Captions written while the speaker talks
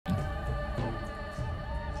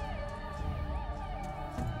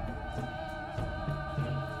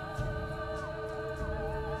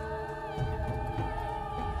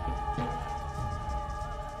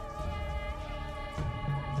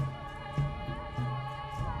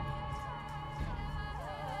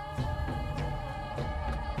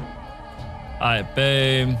Alright,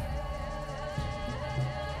 boom.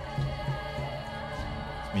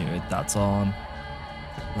 Muted, that's on.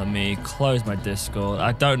 Let me close my Discord.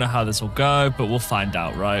 I don't know how this will go, but we'll find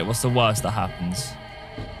out, right? What's the worst that happens?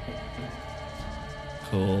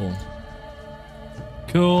 Cool.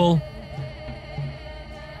 Cool.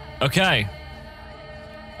 Okay.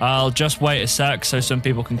 I'll just wait a sec so some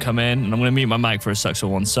people can come in, and I'm going to mute my mic for a sec, so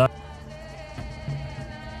 1 sec.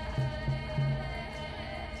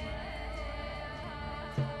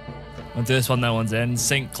 I'll do this one, no one's in.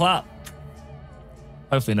 Sync clap.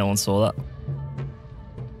 Hopefully no one saw that.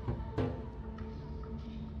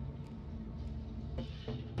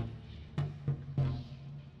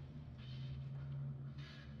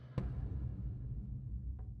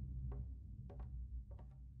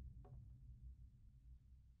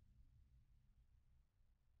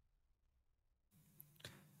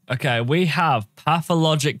 Okay, we have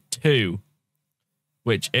Pathologic 2,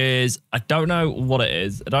 which is, I don't know what it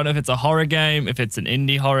is. I don't know if it's a horror game, if it's an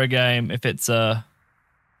indie horror game, if it's a...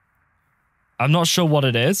 I'm not sure what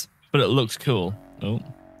it is, but it looks cool. Oh.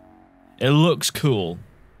 It looks cool.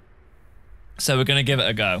 So we're going to give it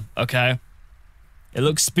a go, okay? It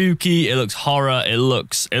looks spooky, it looks horror, it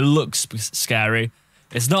looks scary.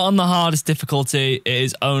 It's not on the hardest difficulty, it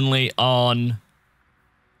is only on...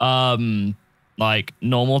 like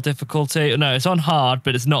normal difficulty. No, it's on hard,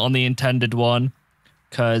 but it's not on the intended one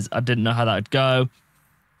because I didn't know how that would go.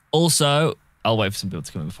 Also, I'll wait for some people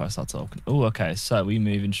to come in before I start talking. Oh, okay. So we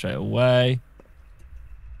moving straight away.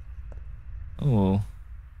 Oh,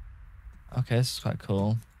 okay. This is quite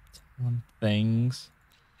cool. Things,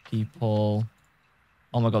 people.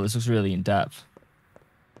 Oh my god, this looks really in depth.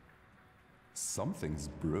 Something's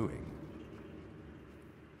brewing.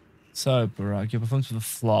 So, Barack, your performance for the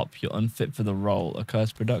flop, you're unfit for the role, a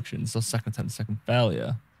cursed production, still second attempt, second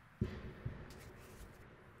failure.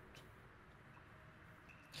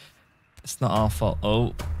 It's not our fault.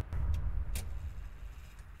 Oh.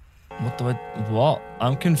 What?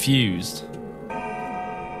 I'm confused.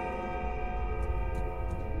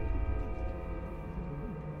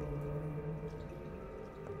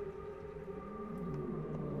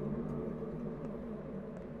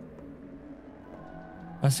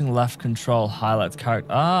 Pressing left control highlights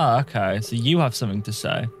character. Ah, okay. So you have something to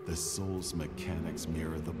say. The soul's mechanics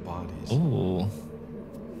mirror the body's. Ooh.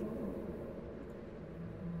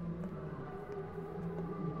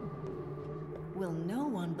 Will no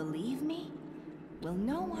one believe me? Will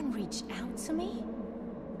no one reach out to me?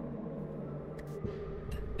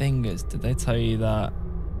 Fingers, did they tell you that?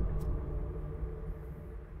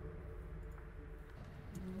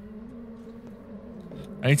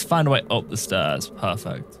 I need to find a way up the stairs.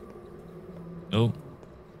 Perfect. Oh.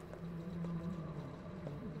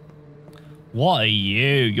 What are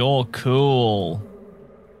you? You're cool.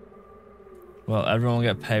 Well, everyone will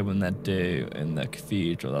get paid when they're due in the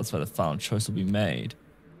cathedral. That's where the final choice will be made.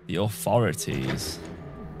 The authorities.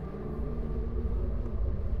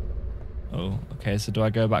 Oh, okay. So do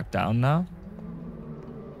I go back down now?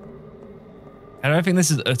 I don't think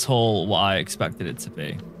this is at all what I expected it to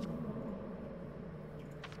be.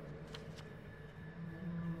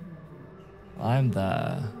 I'm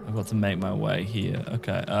there. I've got to make my way here.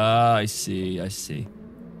 Okay. Ah, I see. I see.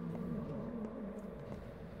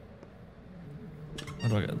 How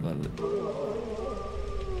do I get that?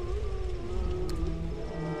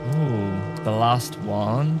 Ooh, the last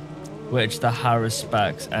one, which the Harris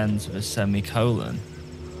specs ends with a semicolon.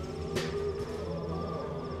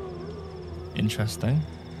 Interesting.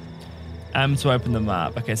 To open the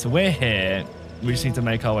map. Okay, so we're here. We just need to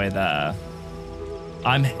make our way there.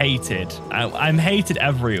 I'm hated. I'm hated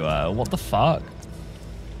everywhere. What the fuck?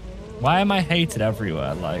 Why am I hated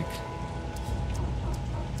everywhere? Like,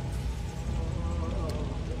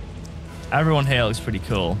 everyone here looks pretty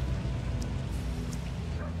cool.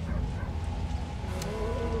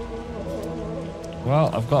 Well,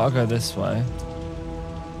 I've got to go this way.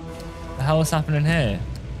 What the hell is happening here?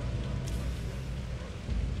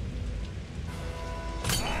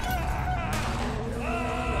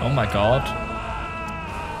 Oh my god.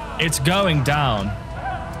 It's going down.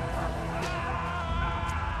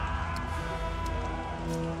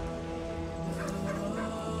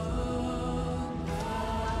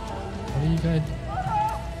 What are you guys?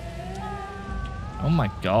 Oh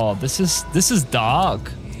my god, this is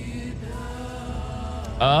dark.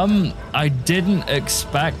 I didn't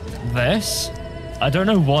expect this. I don't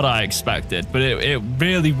know what I expected, but it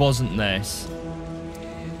really wasn't this.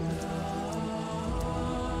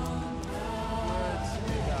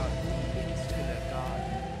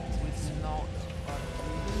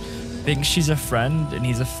 Thinks she's a friend and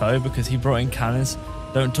he's a foe because he brought in cannons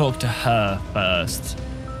Don't talk to her first.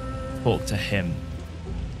 Talk to him.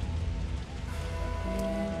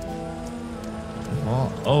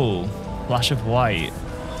 What? Oh, flash of white.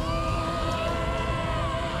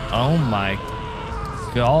 Oh my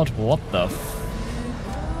god, what the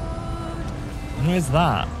Who is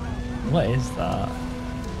that? What is that?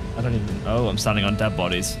 I don't even... Oh, I'm standing on dead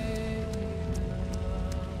bodies.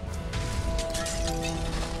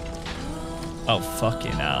 Oh,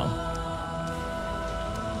 fucking hell.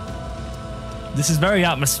 This is very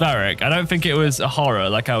atmospheric. I don't think it was a horror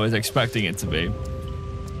like I was expecting it to be.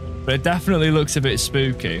 But it definitely looks a bit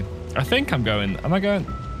spooky. I think I'm going... Am I going...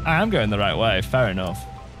 I am going the right way. Fair enough.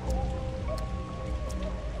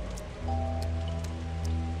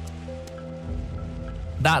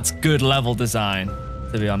 That's good level design,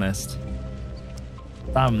 to be honest.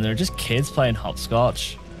 Damn, they're just kids playing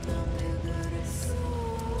hopscotch.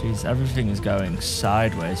 Jeez, everything is going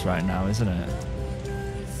sideways right now, isn't it?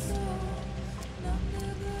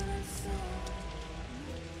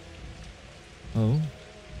 Oh.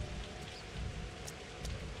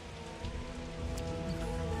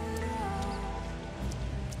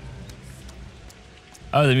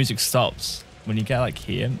 Oh, the music stops when you get like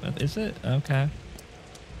here. Is it? Okay.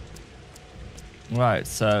 Right,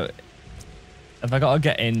 so have I got to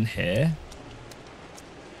get in here?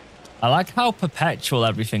 I like how perpetual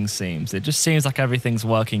everything seems. It just seems like everything's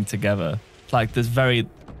working together. It's like there's very...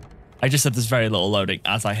 I just said there's very little loading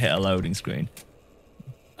as I hit a loading screen.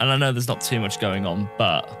 And I know there's not too much going on,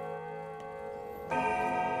 but...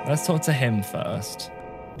 Let's talk to him first.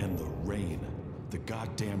 And the rain. The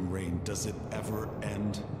goddamn rain. Does it ever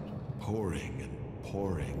end? Pouring and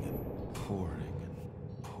pouring and pouring.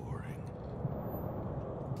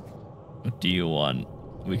 What do you want?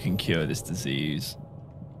 We can cure this disease.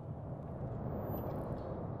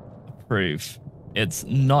 Proof. It's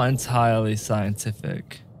not entirely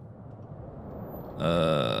scientific.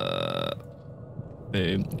 Boom.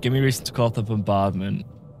 Give me reason to call the bombardment.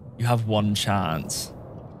 You have one chance.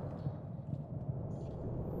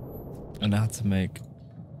 And I had to make...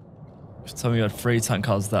 Just tell me you had 3 tank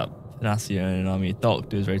cars that Panacea and an army of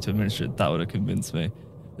doctors ready to administer it. That would have convinced me.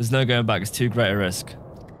 There's no going back. It's too great a risk.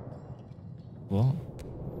 What?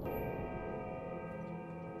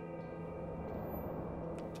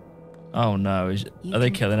 Oh no, are they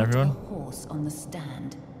killing everyone? You can put a horse on the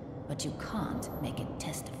stand, but you can't make it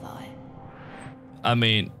testify. I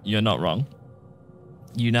mean, you're not wrong.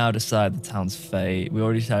 You now decide the town's fate. We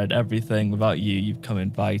already decided everything. Without you, you come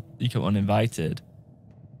uninvited.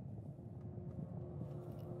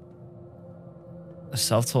 A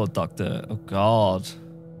self-taught doctor. Oh god.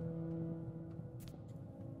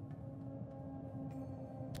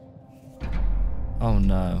 Oh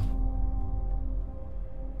no.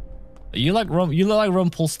 You like you look like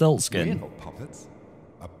Rumpelstiltskin. We're not puppets.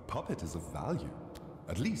 A puppet is of value,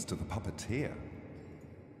 at least to the puppeteer.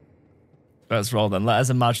 Let's roll then. Let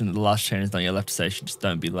us imagine that the last train is not yet left to station. Just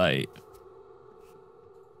don't be late.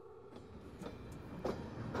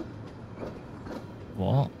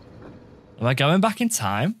 What? Am I going back in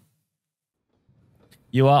time?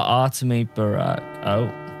 You are Artemi Barak.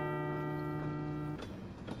 Oh.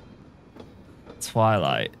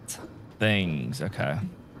 Twilight. Things. Okay.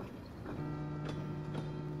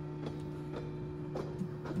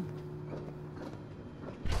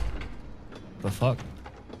 The fuck?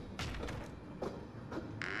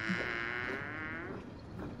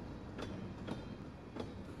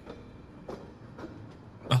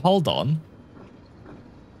 Hold on.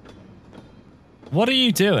 What are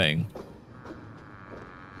you doing?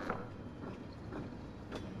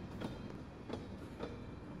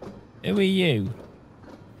 Who are you?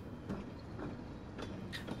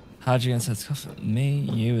 How'd you get inside the coffin? Me?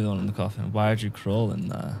 You were the one in the coffin. Why did you crawl in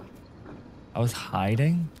there? I was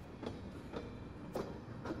hiding?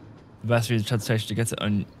 The best reason transportation to get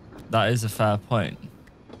to that is a fair point.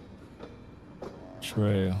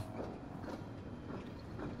 True.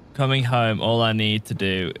 Coming home, all I need to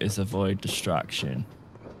do is avoid distraction.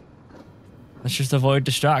 Let's just avoid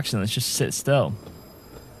distraction. Let's just sit still.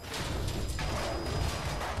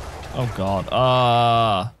 Oh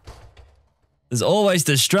god. There's always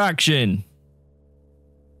distraction.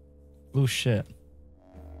 Oh shit.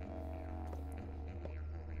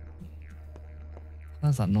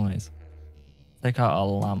 What's that noise? Take out a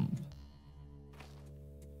lamp.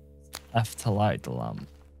 F to light the lamp.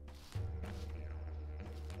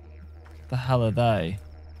 What the hell are they?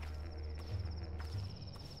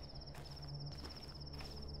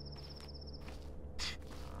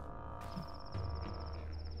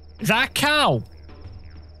 Is that a cow?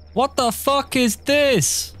 What the fuck is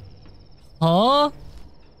this? Huh?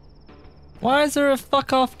 Why is there a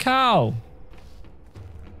fuck off cow?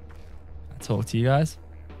 I talk to you guys.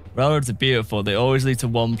 Railroads are beautiful. They always lead to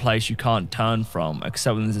one place you can't turn from,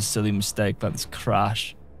 except when there's a silly mistake like this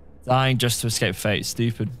crash. Dying just to escape fate.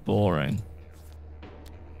 Stupid, boring.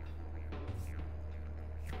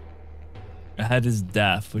 Your head is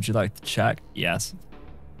deaf. Would you like to check? Yes.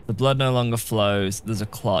 The blood no longer flows. There's a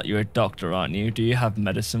clot. You're a doctor, aren't you? Do you have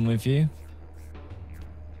medicine with you?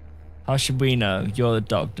 How should we know? You're the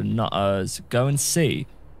doctor, not us. Go and see.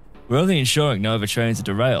 We're only ensuring no other trains are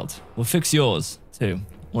derailed. We'll fix yours, too,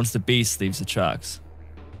 once the beast leaves the tracks.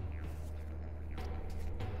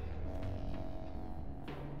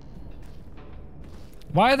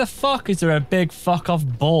 Why the fuck is there a big fuck off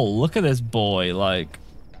bull? Look at this boy, like...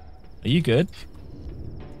 Are you good?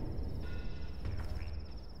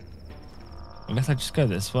 I guess I just go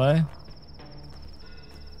this way.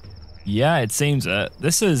 Yeah, it seems it.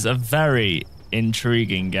 This is a very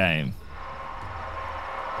intriguing game.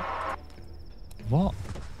 What?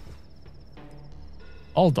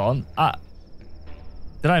 Hold on.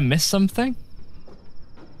 Did I miss something?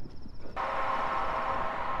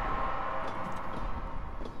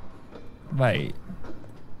 Wait.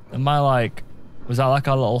 Am I like... Was that like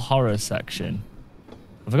our little horror section?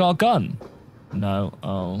 Have I got a gun? No.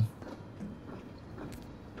 Oh.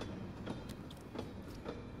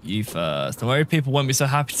 You first. Don't worry, people won't be so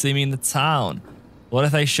happy to see me in the town. What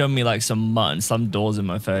if they shove me like some mutton, slam doors in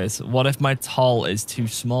my face? What if my toll is too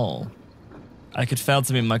small? I could fail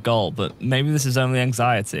to meet my goal, but maybe this is only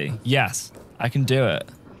anxiety. Yes, I can do it.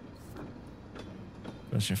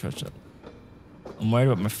 I'm worried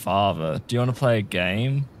about my father. Do you want to play a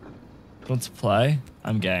game? Do you want to play?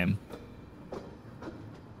 I'm game.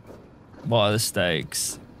 What are the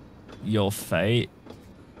stakes? Your fate?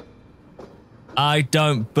 I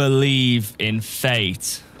don't believe in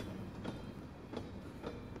fate.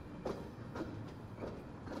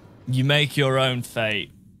 You make your own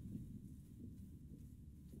fate.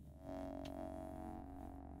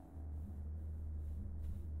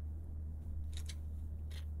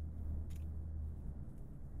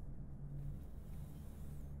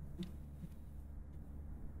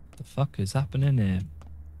 The fuck is happening here?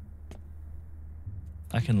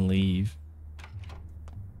 I can leave.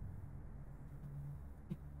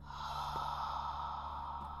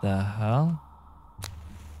 The hell?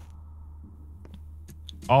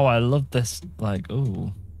 Oh, I love this. Like,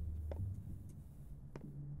 ooh.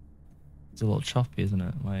 It's a little choppy, isn't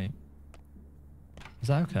it? Wait. Is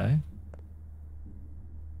that okay?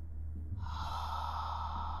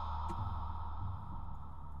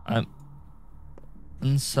 I'm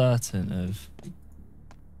uncertain of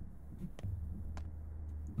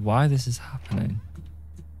why this is happening.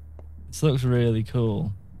 This looks really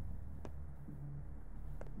cool.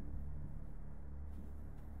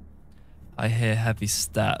 I hear heavy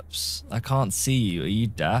steps. I can't see you. Are you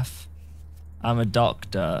deaf? I'm a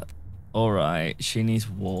doctor. Alright, she needs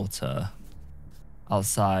water.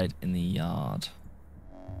 Outside in the yard.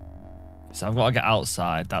 So I've got to get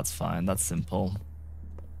outside. That's fine. That's simple.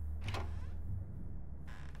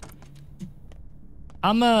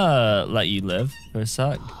 I'ma let you live for a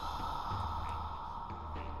sec.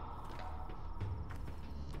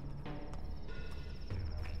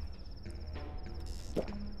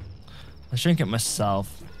 I drink it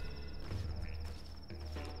myself.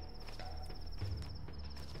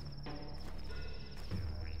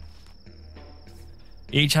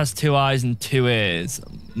 Each has 2 eyes and 2 ears.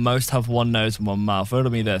 Most have 1 nose and 1 mouth. Riddle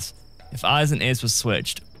me this. If eyes and ears were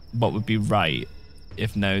switched, what would be right?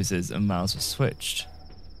 If noses and mouths were switched,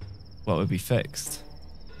 what would be fixed?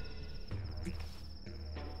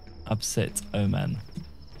 Upset, omen.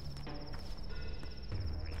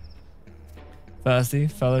 Thirsty,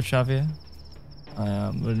 fellow Travier? I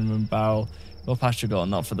am. Wooden and barrel. Your pasture goal,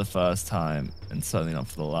 not for the first time, and certainly not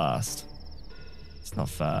for the last. It's not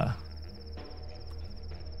fair.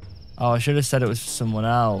 Oh, I should have said it was for someone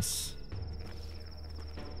else.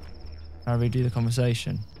 Can I redo the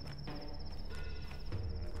conversation?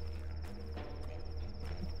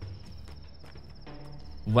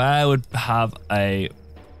 Where would have a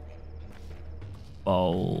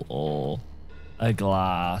bowl or a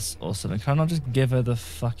glass or something? Can I not just give her the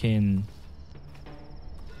fucking...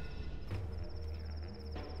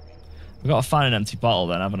 We've got to find an empty bottle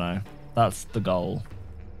then, haven't I? That's the goal.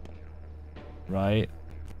 Right?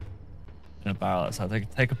 In a barrel outside.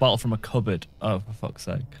 Take a bottle from a cupboard. Oh, for fuck's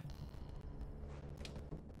sake.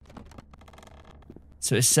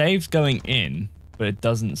 So it saves going in, but it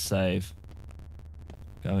doesn't save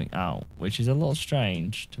going out, which is a little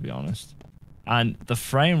strange, to be honest. And the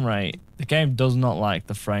frame rate, the game does not like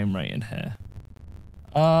the frame rate in here.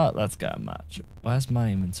 Let's get a match. Where's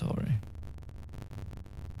my inventory?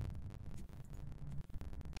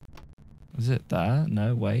 Is it there?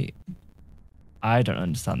 No, wait. I don't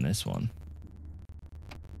understand this one.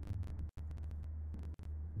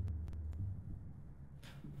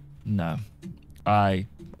 No, I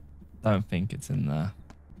don't think it's in there.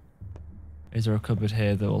 Is there a cupboard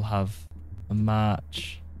here that will have a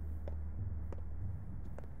match?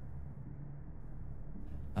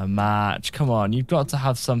 A match. Come on, you've got to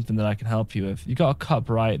have something that I can help you with. You got a cup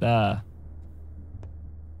right there.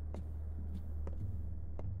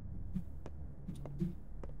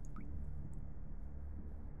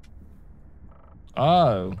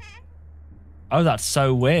 Oh. Oh, that's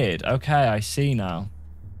so weird. Okay, I see now.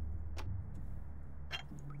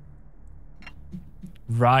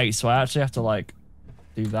 Right, so I actually have to like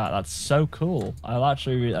do that. That's so cool. I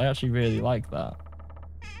actually really like that.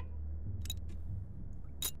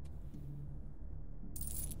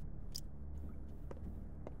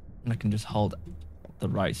 And I can just hold the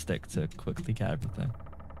right stick to quickly get everything.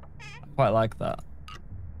 I quite like that.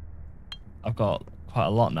 I've got quite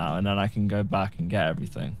a lot now, and then I can go back and get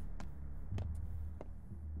everything.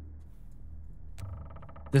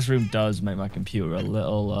 This room does make my computer a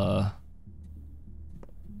little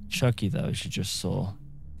chucky though, as you just saw.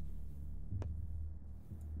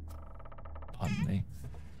 Pardon me.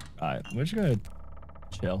 Alright, we're just gonna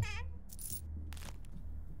chill.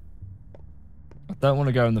 I don't want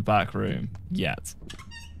to go in the back room yet.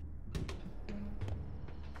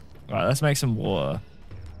 Alright, let's make some water.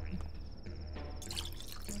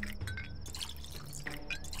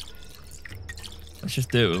 Let's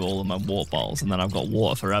just do it with all of my water bottles, and then I've got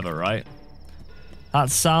water forever, right?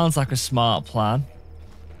 That sounds like a smart plan.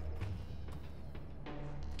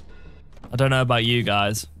 I don't know about you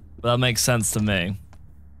guys, but that makes sense to me.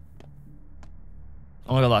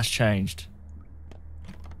 Oh my god, that's changed.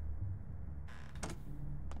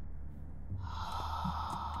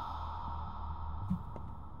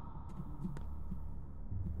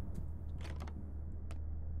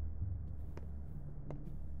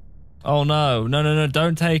 Oh no, no, no, no,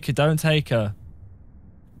 don't take her, don't take her.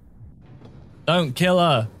 Don't kill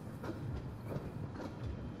her.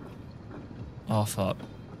 Oh fuck.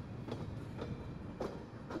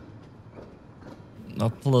 No,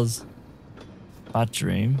 plus bad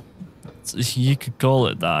dream. You could call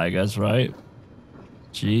it that, I guess, right?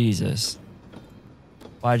 Jesus.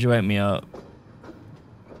 Why'd you wake me up?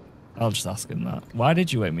 I'll just ask him that. Why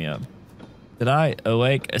did you wake me up? Did I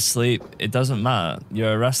awake, asleep? It doesn't matter.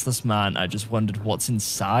 You're a restless man. I just wondered what's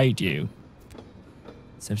inside you.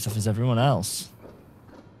 Same stuff as everyone else.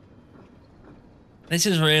 This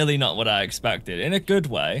is really not what I expected. In a good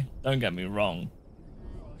way. Don't get me wrong.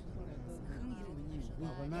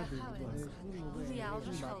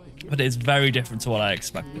 But it's very different to what I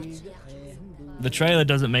expected. The trailer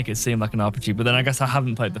doesn't make it seem like an RPG, but then I guess I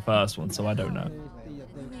haven't played the first one, so I don't know.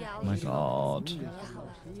 Oh my god.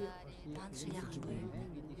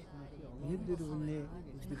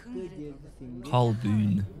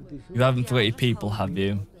 Colboon. You haven't forgot your people, have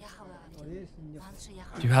you?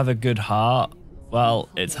 Do you have a good heart? Well,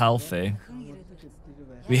 it's healthy.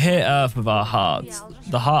 We hear Earth with our hearts.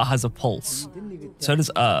 The heart has a pulse. So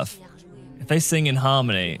does Earth. If they sing in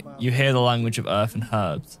harmony, you hear the language of earth and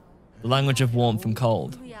herbs. The language of warmth and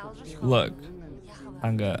cold. Look,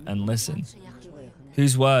 anger, and listen.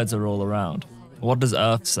 Whose words are all around? What does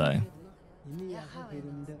Earth say?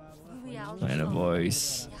 In a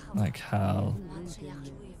voice like hell.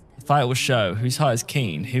 The fight will show whose heart is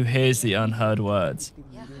keen, who hears the unheard words.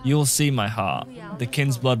 You will see my heart. The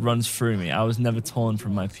kin's blood runs through me. I was never torn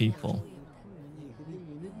from my people.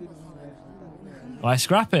 Why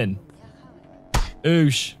scrapping?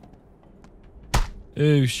 Oosh.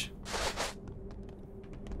 Oosh.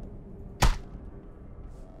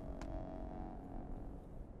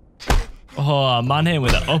 Oh, man here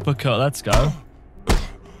with an uppercut. Let's go.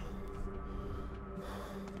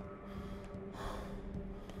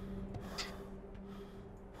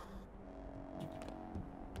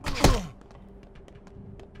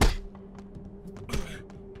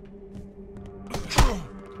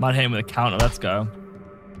 Man hit him with a counter. Let's go.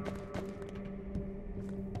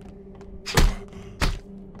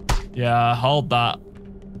 Yeah, hold that.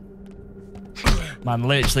 Man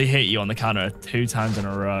literally hit you on the counter 2 times in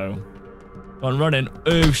a row. Go on, running.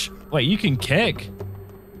 Oosh. Wait, you can kick?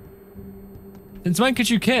 Since when could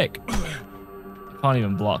you kick? I can't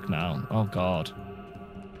even block now. Oh, God.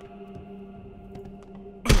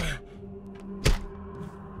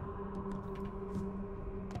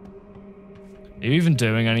 Are you even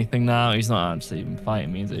doing anything now? He's not actually even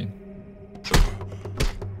fighting me, is he?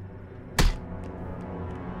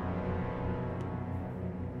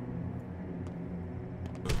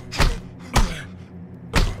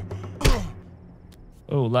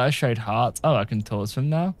 Oh, let us trade hearts. Oh, I can toss him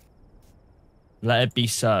now. Let it be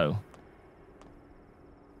so.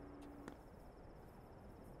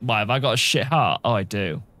 Why, have I got a shit heart? Oh, I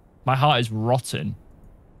do. My heart is rotten.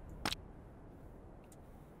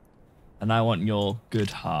 And I want your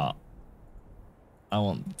good heart. I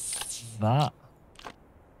want that.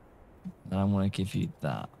 And I want to give you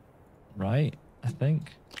that. Right? I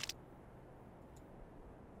think.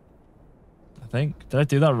 Did I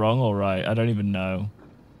do that wrong or right? I don't even know.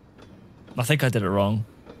 I think I did it wrong.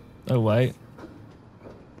 Oh, wait.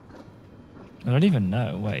 I don't even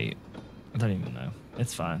know. Wait. I don't even know.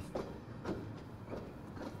 It's fine.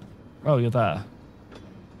 Oh, you're there.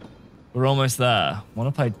 We're almost there. Want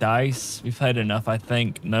to play dice? We've played enough, I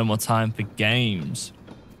think. No more time for games.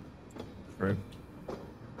 True.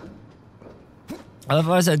 I love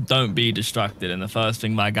how I said don't be distracted, and the first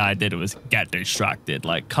thing my guy did was get distracted.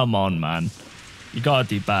 Like, come on, man. You gotta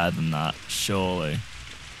do better than that, surely.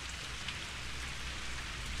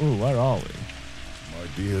 Ooh, where are we? My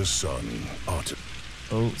dear son, Artem.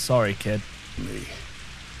 Oh, sorry, kid. Me.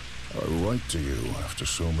 I write to you after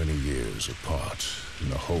so many years apart, in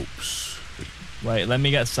the hopes that... Wait, let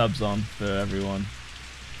me get subs on for everyone.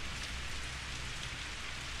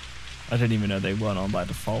 I didn't even know they weren't on by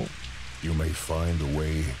default. You may find a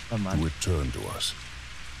way Oh, man. to return to us.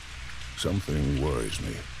 Something worries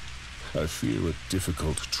me. I fear a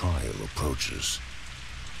difficult trial approaches.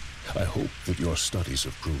 I hope that your studies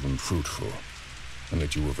have proven fruitful, and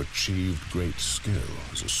that you have achieved great skill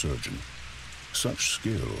as a surgeon. Such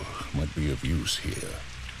skill might be of use here.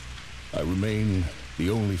 I remain the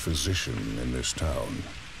only physician in this town,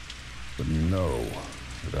 but know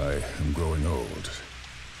that I am growing old.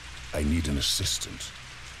 I need an assistant.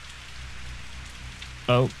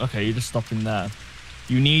 Oh, okay, you're just stopping there.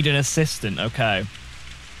 You need an assistant, okay.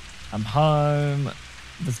 I'm home.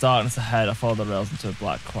 There's darkness ahead. I follow the rails into a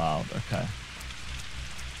black cloud. Okay.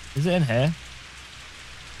 Is it in here?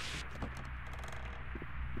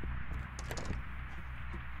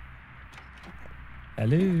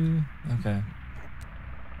 Hello. Okay.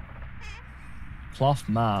 Cloth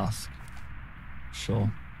mask.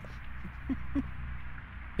 Sure.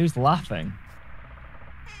 Who's laughing?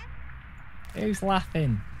 Who's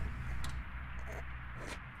laughing?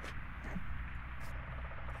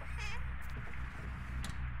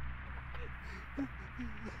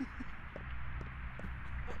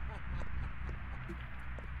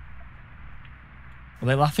 Are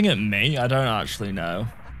they laughing at me? I don't actually know.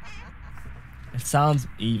 It sounds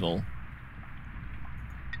evil.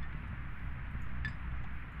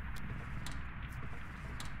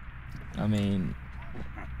 I mean...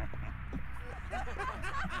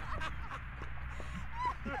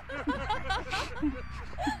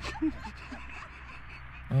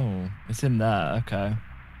 Oh, it's in there. Okay.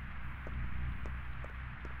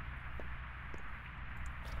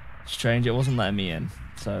 Strange, it wasn't letting me in.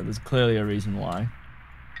 So there's clearly a reason why.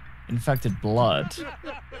 Infected blood.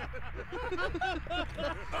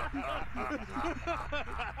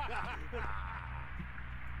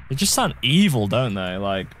 They just sound evil, don't they?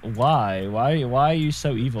 Like, why? Why are you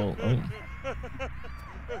so evil? Oh.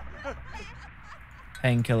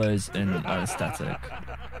 Painkillers and anesthetic.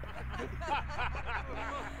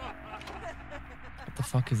 What the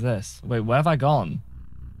fuck is this? Wait, where have I gone?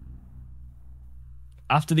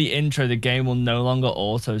 After the intro, the game will no longer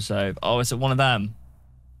autosave. Oh, is it one of them?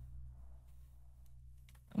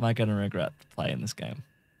 Am I going to regret playing this game?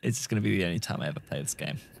 Is this going to be the only time I ever play this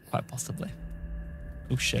game? Quite possibly.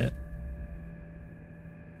 Oh, shit.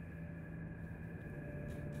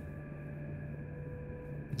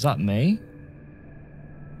 Is that me?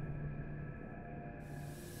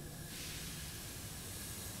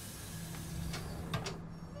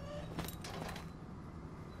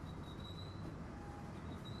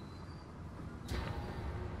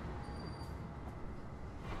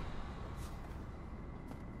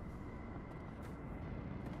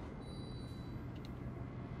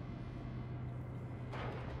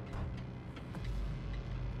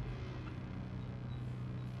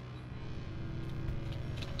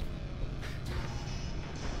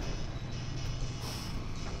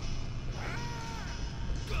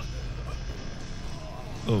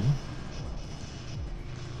 Oh.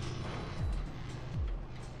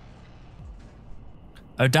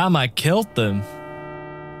 Oh, damn, I killed them.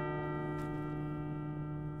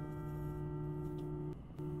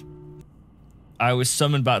 I was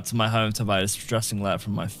summoned back to my home to write a distressing letter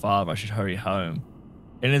from my father. I should hurry home.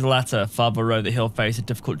 In his letter, father wrote that he'll face a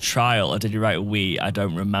difficult trial, or did he write we? I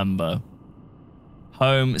don't remember.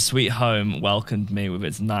 Home, sweet home, welcomed me with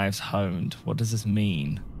its knives honed. What does this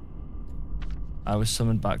mean? I was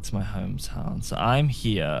summoned back to my hometown. So I'm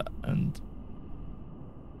here and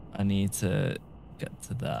I need to get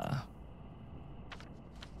to there.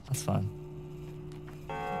 That's fine.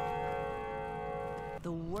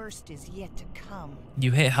 The worst is yet to come.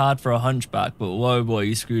 You hit hard for a hunchback, but whoa boy,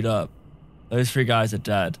 you screwed up. Those 3 guys are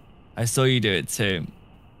dead. I saw you do it too.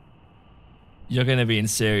 You're gonna be in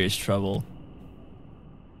serious trouble.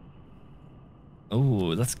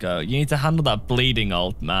 Ooh, let's go. You need to handle that bleeding,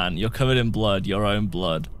 old man. You're covered in blood, your own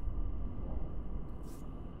blood.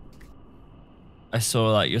 I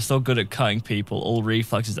saw that. You're so good at cutting people. All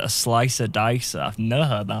reflexes. A slicer dicer. I've never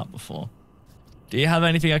heard that before. Do you have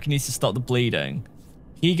anything I can use to stop the bleeding?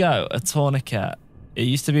 Here you go. A tourniquet. It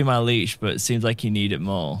used to be my leash, but it seems like you need it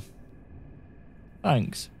more.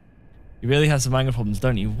 Thanks. You really have some anger problems,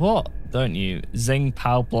 don't you? What? Don't you? Zing,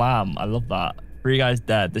 pow, blam. I love that. 3 guys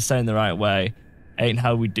dead. They're saying the right way. Ain't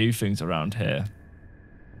how we do things around here.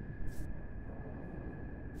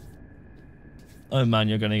 Oh man,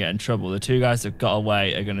 you're gonna get in trouble. The 2 guys that got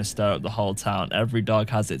away are gonna stir up the whole town. Every dog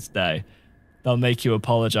has its day. They'll make you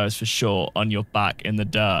apologize for sure on your back in the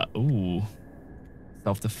dirt. Ooh.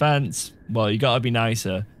 Self-defense. Well, you gotta be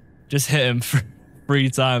nicer. Just hit him 3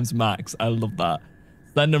 times max. I love that.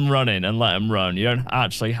 Send them running and let them run. You don't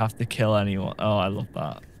actually have to kill anyone. Oh, I love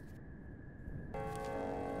that.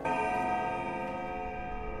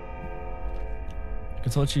 I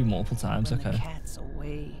can talk to you multiple times. Okay.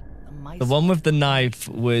 The one with the knife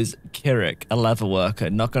was Kirik, a leather worker.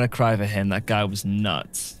 Not gonna cry for him. That guy was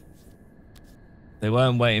nuts. They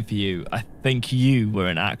weren't waiting for you. I think you were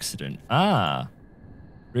an accident. Ah.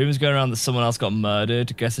 Rumors going around that someone else got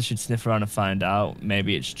murdered. Guess I should sniff around and find out.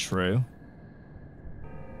 Maybe it's true.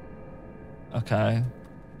 Okay.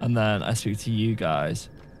 And then I speak to you guys.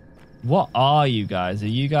 What are you guys? Are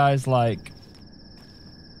you guys like...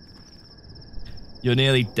 You're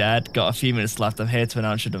nearly dead. Got a few minutes left. I'm here to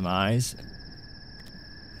announce your demise.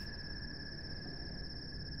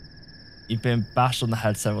 You've been bashed on the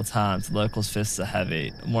head several times. The locals' fists are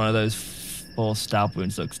heavy. One of those 4 stab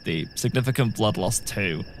wounds looks deep. Significant blood loss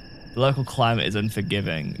too. The local climate is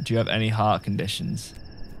unforgiving. Do you have any heart conditions?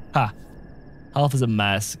 Ha. Health is a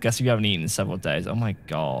mess. Guess you haven't eaten in several days. Oh my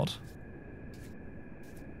god.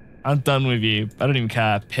 I'm done with you. I don't even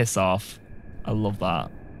care. Piss off. I love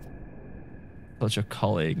that. Such a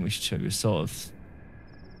colleague. We should sort of...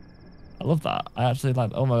 I love that. I actually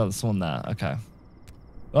like... Oh my god, there's someone there. Okay.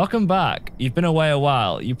 Welcome back. You've been away a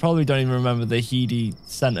while. You probably don't even remember the heady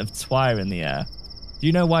scent of twire in the air. Do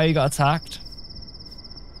you know why you got attacked?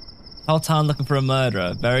 Whole town looking for a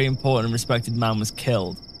murderer. Very important and respected man was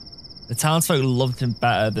killed. The townsfolk loved him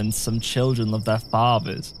better than some children love their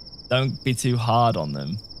fathers. Don't be too hard on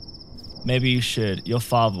them. Maybe you should. Your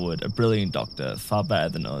father would. A brilliant doctor. Far better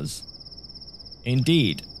than us.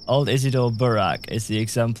 Indeed, old Isidore Burak is the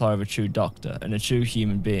exemplar of a true doctor and a true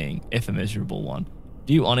human being, if a miserable one.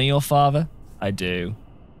 Do you honor your father? I do.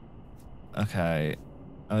 Okay.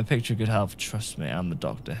 I'm a picture of good health. Trust me, I'm the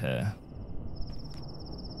doctor here.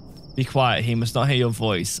 Be quiet. He must not hear your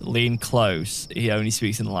voice. Lean close. He only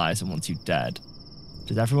speaks in lies and wants you dead.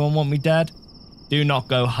 Does everyone want me dead? Do not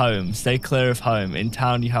go home. Stay clear of home. In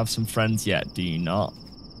town you have some friends yet, do you not?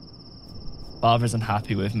 Father is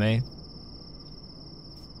unhappy with me.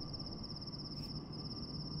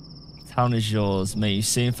 Town is yours. May you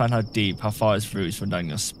soon find how deep, how far its roots run down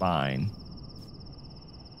your spine.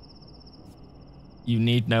 You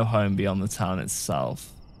need no home beyond the town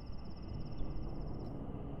itself.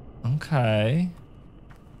 Okay.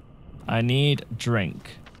 I need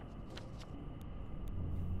drink.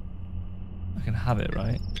 I can have it,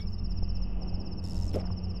 right?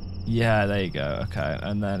 Yeah, there you go. Okay.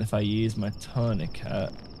 And then if I use my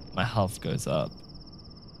tourniquet, my health goes up.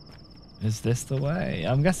 Is this the way?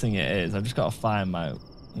 I'm guessing it is. I've just got to find my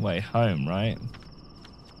way home, right?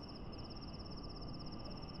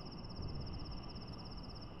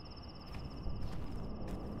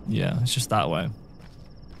 Yeah, it's just that way.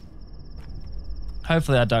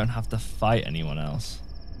 Hopefully I don't have to fight anyone else.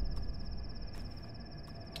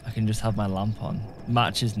 I can just have my lamp on.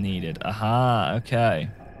 Matches needed. Aha, okay.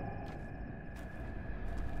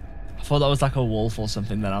 I thought that was like a wolf or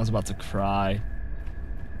something then. I was about to cry.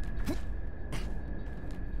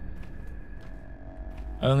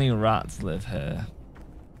 Only rats live here.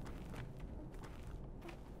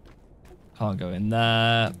 Can't go in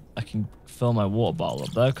there. I can fill my water bottle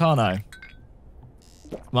up though, can't I?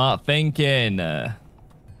 Smart thinking.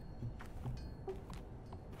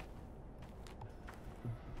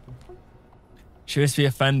 She must be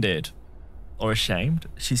offended or ashamed.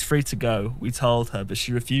 She's free to go. We told her, but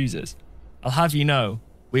she refuses. I'll have you know,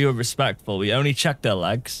 We were respectful. We only checked their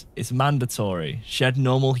legs. It's mandatory. She had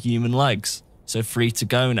normal human legs. So free to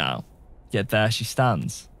go now. Yet there she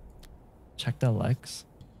stands. Check their legs.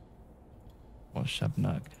 What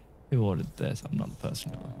Shabnag? Who ordered this? I'm not the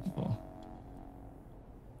person you're looking for.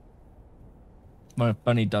 My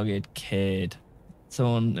funny dog-eared kid.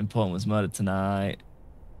 Someone important was murdered tonight.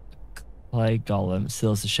 Clay golem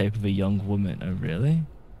seals the shape of a young woman. Oh, really?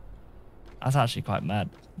 That's actually quite mad.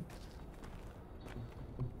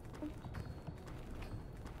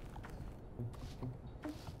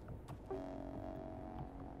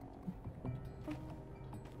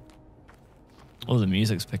 Oh, the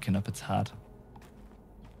music's picking up a tad.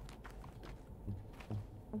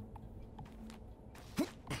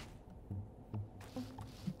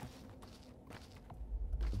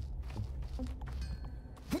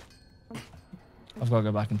 I've got to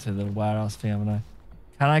go back into the warehouse thing, haven't I?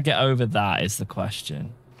 Can I get over that is the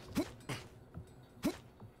question.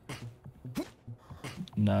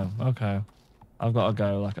 No. Okay. I've got to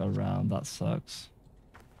go like around. That sucks.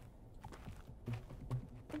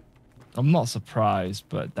 I'm not surprised,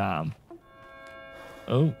 but damn.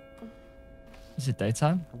 Oh. Is it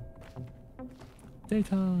daytime?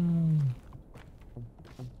 Daytime.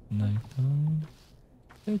 Nighttime.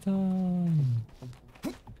 Daytime.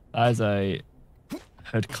 That is a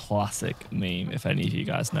hood classic meme, if any of you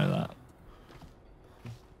guys know that.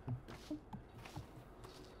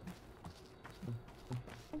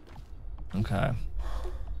 Okay.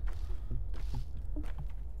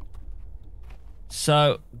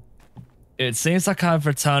 So, it seems like I've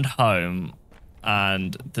returned home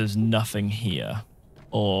and there's nothing here.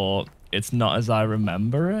 Or it's not as I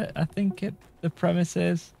remember it, I think the premise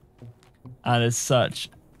is. And as such,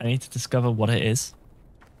 I need to discover what it is.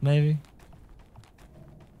 Maybe.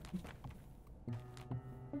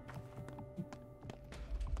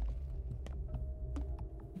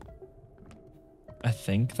 I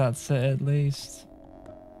think that's it at least.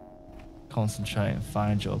 Concentrate and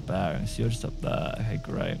find your bearings. You're just up there. Okay,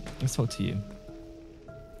 great. Let's talk to you.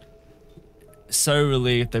 So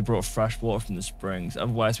relieved they brought fresh water from the springs.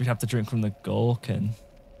 Otherwise, we'd have to drink from the Gorkin.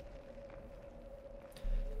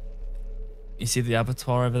 You see the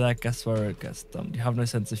abattoir over there? Guess where it gets dumped. You have no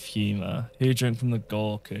sense of humor. Who drink from the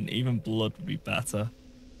Gorkin? Even blood would be better.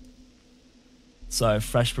 So,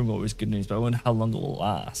 fresh spring water is good news, but I wonder how long it will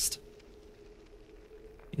last.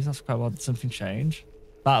 He's not quite well. Did something change?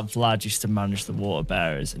 That Vlad used to manage the water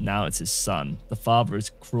bearers, and now it's his son. The father is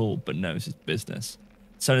cruel, but knows his business.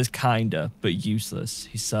 The son is kinder, but useless.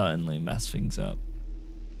 He certainly messed things up.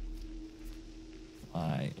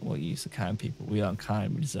 Why? What use of kind people? We aren't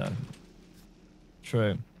kind, we deserve it.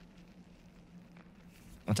 True.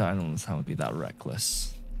 I don't understand how it would be that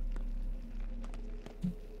reckless.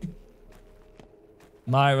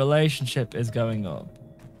 My relationship is going up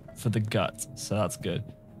for the gut, so that's good.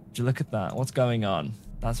 Would you look at that? What's going on?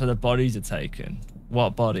 That's where the bodies are taken.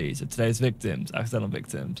 What bodies? Are today's victims? Accidental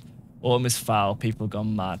victims? Autumn is foul. People have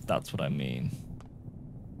gone mad. That's what I mean.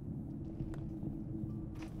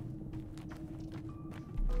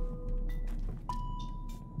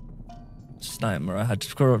 Just nightmare I had.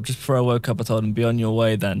 Just before I woke up, I told him, be on your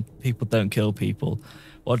way then. People don't kill people.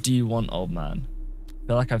 What do you want, old man? I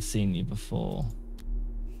feel like I've seen you before.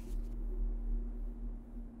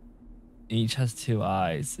 Each has 2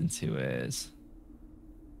 eyes and 2 ears.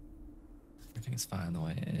 Everything's fine the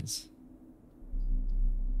way it is.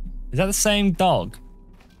 Is that the same dog?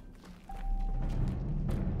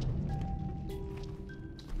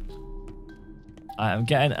 I'm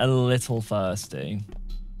getting a little thirsty.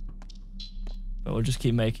 But we'll just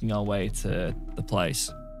keep making our way to the place.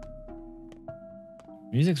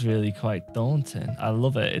 Music's really quite daunting. I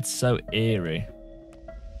love it. It's so eerie.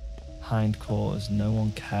 Hindquarters, no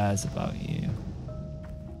one cares about you.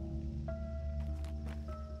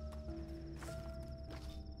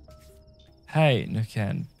 Hey,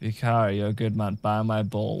 Nuken, Bukari, you're a good man. Buy my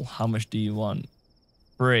ball. How much do you want?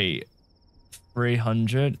 Free.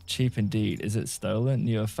 300? Cheap indeed. Is it stolen?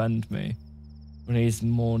 You offend me. When he's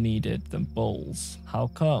more needed than balls. How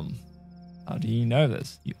come? How do you know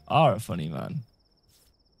this? You are a funny man.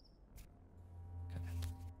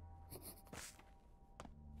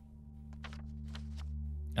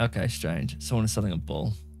 Okay, strange. Someone is selling a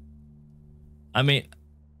ball. I mean,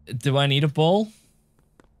 do I need a ball?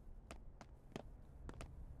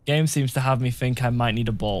 Game seems to have me think I might need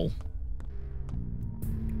a ball.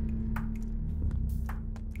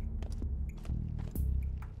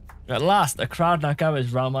 At last, a crowd now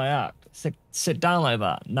gathers round my act. Sit down like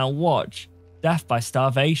that. Now watch. Death by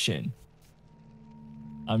starvation.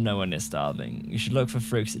 I'm nowhere near starving. You should look for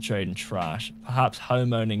freaks that trade in trash. Perhaps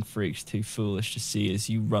home-owning freaks too foolish to see as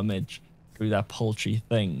you rummage through their paltry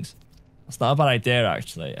things. That's not a bad idea,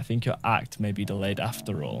 actually. I think your act may be delayed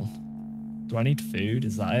after all. Do I need food?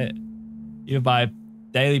 Is that it? Either buy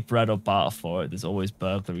daily bread or barter for it. There's always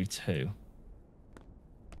burglary too.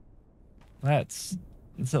 Let's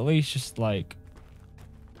at least just, like,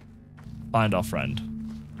 find our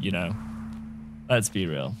friend, you know? Let's be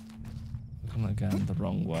real. Come again the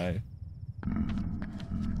wrong way.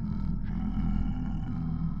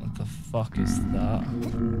 What the fuck is that?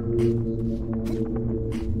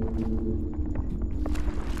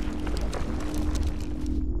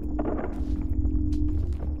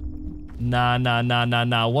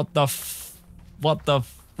 Nah. What the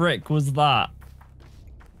frick was that?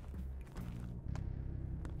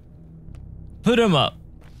 Put him up.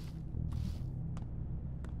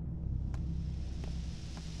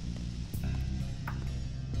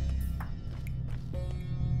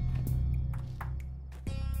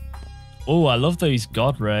 Oh, I love these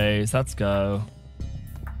god rays. Let's go.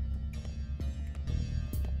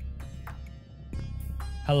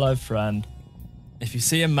 Hello, friend. If you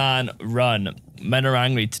see a man run, men are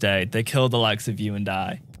angry today. They kill the likes of you and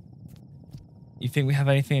I. You think we have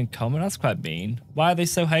anything in common? That's quite mean. Why are they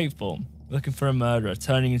so hateful? Looking for a murderer,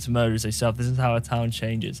 turning into murderers themselves. This is how a town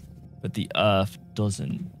changes. But the earth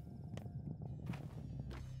doesn't.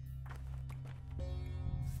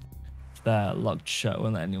 There, locked shut,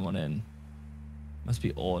 won't let anyone in. Must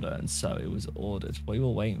be order, and so it was ordered. What you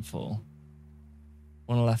were waiting for?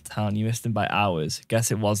 One left town, you missed him by hours.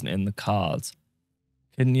 Guess it wasn't in the cards.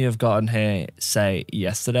 Couldn't you have gotten here, say,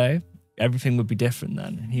 yesterday? Everything would be different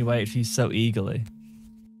then. He waited for you so eagerly.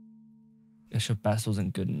 Guess your best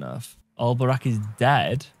wasn't good enough. Old Barak is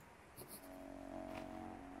dead?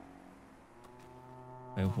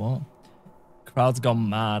 Wait, what? Crowd's gone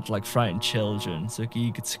mad, like frightened children, so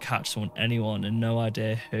eager to catch someone, anyone, and no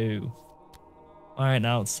idea who. Alright,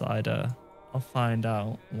 outsider. I'll find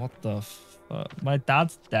out. What the fuck? My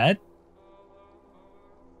dad's dead?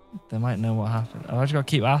 They might know what happened. I just gotta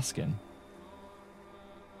keep asking.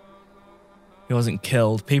 He wasn't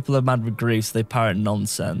killed. People are mad with grief, so they parrot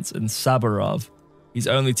nonsense. And Sabarov, he's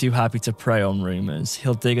only too happy to prey on rumors.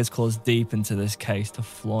 He'll dig his claws deep into this case to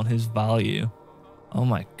flaunt his value. Oh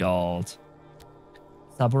my god.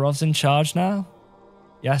 Sabarov's in charge now?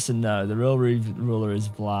 Yes and no. The real ruler is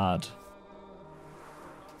Vlad.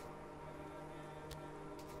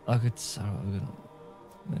 I could. So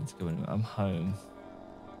let's go anyway. I'm home.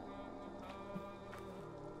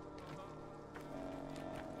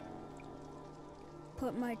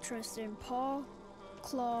 Put my trust in paw,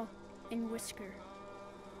 claw, and whisker.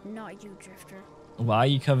 Not you, Drifter. Why are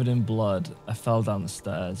you covered in blood? I fell down the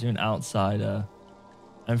stairs. You're an outsider.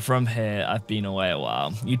 And from here, I've been away a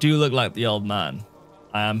while. You do look like the old man.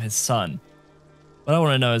 I am his son. What I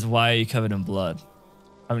want to know is, why are you covered in blood?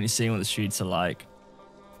 Haven't you seen what the streets are like?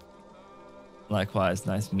 Likewise,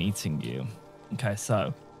 nice meeting you. Okay,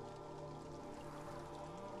 so.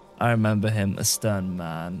 I remember him, a stern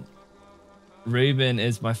man. Reuben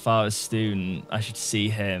is my father's student. I should see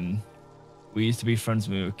him. We used to be friends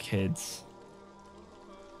when we were kids.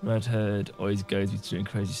 Red Hood always goes with doing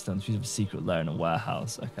crazy stunts. We have a secret lair in a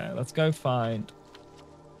warehouse. Okay, let's go find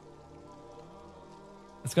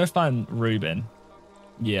Reuben.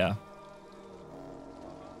 Yeah.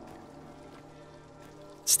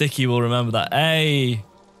 Sticky will remember that. Hey,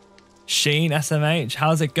 Sheen, SMH,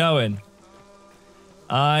 how's it going?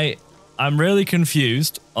 I'm really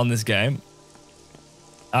confused on this game.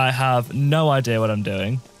 I have no idea what I'm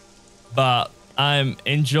doing, but I'm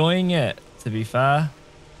enjoying it, to be fair.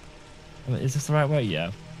 Is this the right way?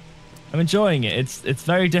 Yeah. I'm enjoying it. It's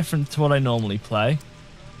very different to what I normally play.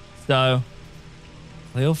 So,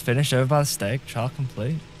 we'll finish over by the stake. Trial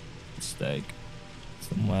complete. Stake.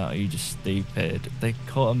 Somewhere. Are you just stupid? They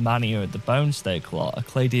caught a man here at the bone stake lot. A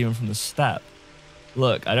clay demon from the steppe.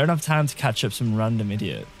 Look, I don't have time to catch up some random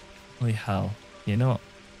idiot. Holy hell. You know what?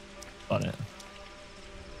 Got it.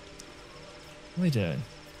 What are we doing?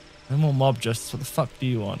 No more mob justice. What the fuck do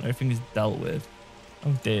you want? Everything is dealt with.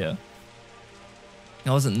 Oh dear. I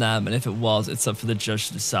wasn't them, and if it was, it's up for the judge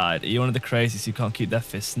to decide. Are you one of the crazies who can't keep their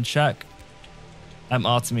fists in check? I'm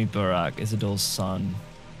Artemy Burak, Isildur's son.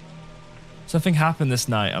 Something happened this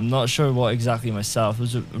night. I'm not sure what exactly myself. There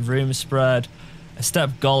was a rumor spread. A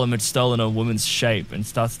steppe golem had stolen a woman's shape and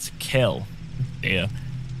started to kill. Dear.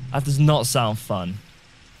 That does not sound fun.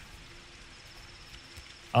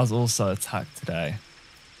 I was also attacked today.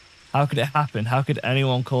 How could it happen? How could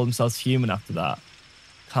anyone call themselves human after that?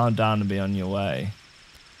 Calm down and be on your way.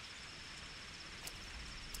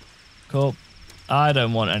 Cool. I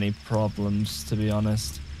don't want any problems, to be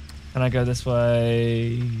honest. Can I go this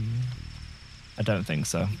way? I don't think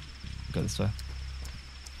so. I'll go this way.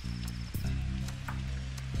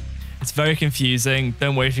 It's very confusing.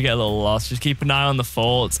 Don't worry if you get a little lost. Just keep an eye on the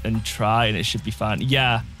forts and try, and it should be fine.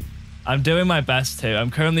 Yeah, I'm doing my best to. I'm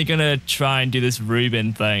currently going to try and do this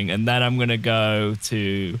Rubin thing, and then I'm going to go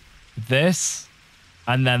to this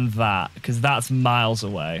and then that, because that's miles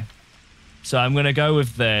away. So I'm going to go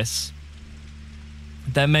with this,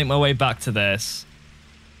 then make my way back to this,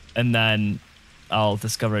 and then I'll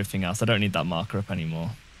discover everything else. I don't need that marker up anymore.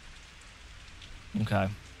 Okay.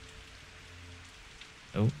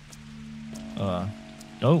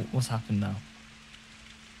 Oh, what's happened now?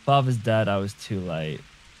 Father's dead, I was too late.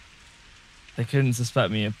 They couldn't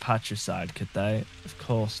suspect me of patricide, could they? Of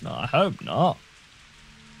course not. I hope not.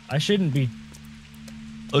 I shouldn't be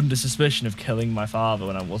under suspicion of killing my father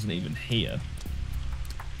when I wasn't even here.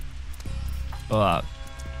 Alright.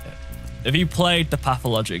 Have you played the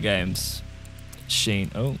Pathologic games?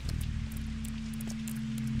 Sheen. Oh.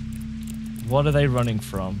 What are they running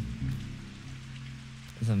from?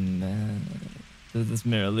 There's this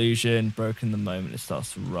mirror illusion, broken the moment it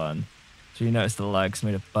starts to run. So you notice the legs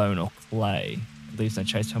made of bone or clay. It leaves no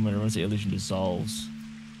trace when it runs, the illusion dissolves.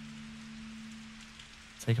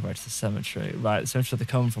 Take it right to the cemetery. Right, the cemetery they're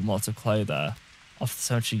coming from, lots of clay there. Off the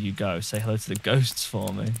cemetery you go. Say hello to the ghosts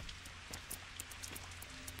for me.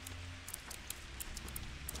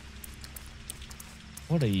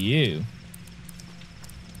 What are you?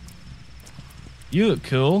 You look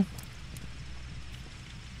cool.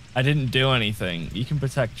 I didn't do anything. You can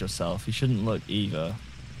protect yourself. You shouldn't look either.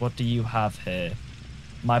 What do you have here?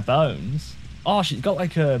 My bones? Oh, she's got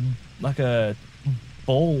like a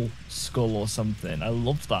ball skull or something. I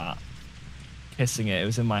loved that. Kissing it. It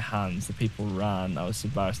was in my hands. The people ran. I was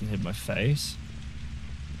embarrassed and hid my face.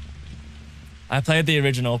 I played the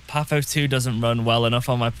original. Patho 2 doesn't run well enough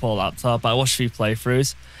on my poor laptop. I watched a few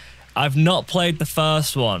playthroughs. I've not played the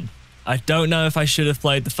first one. I don't know if I should have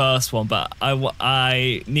played the first one, but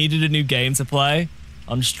I needed a new game to play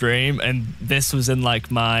on stream, and this was in like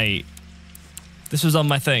this was on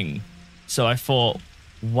my thing. So I thought,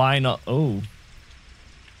 why not? Oh.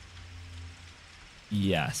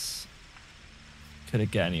 Yes. Could it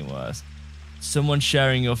get any worse? Someone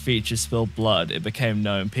sharing your features spilled blood. It became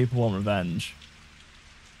known. People want revenge.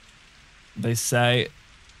 They say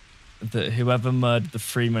that whoever murdered the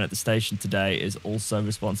 3 men at the station today is also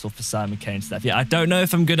responsible for Simon Kane's death. Yeah, I don't know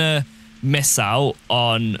if I'm gonna miss out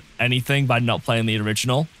on anything by not playing the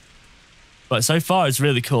original, but so far it's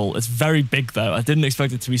really cool. It's very big though. I didn't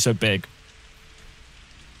expect it to be so big.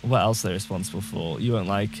 What else are they responsible for? You won't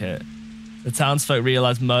like it. The townsfolk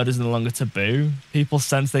realize murder is no longer taboo. People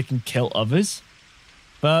sense they can kill others.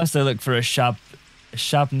 First, they look for a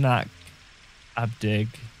Shabnak Adig,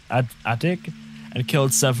 and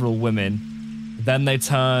killed several women. Then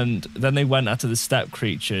they went after the steppe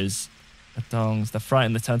creatures. The dongs, they're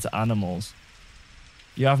frightened, they turn to animals.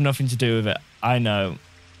 You have nothing to do with it. I know.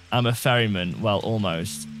 I'm a ferryman. Well,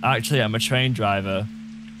 almost. Actually, I'm a train driver.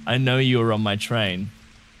 I know you were on my train.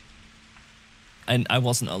 And I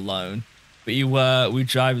wasn't alone. But you were. We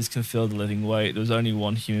drivers can feel the living weight. There was only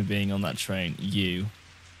one human being on that train. You.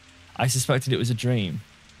 I suspected it was a dream.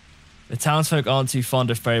 The townsfolk aren't too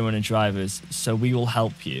fond of ferrymen and drivers, so we will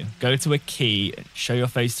help you. Go to a key, show your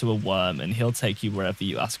face to a worm, and he'll take you wherever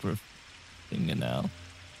you ask for a fingernail.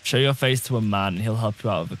 Show your face to a man, and he'll help you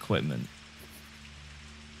out with equipment.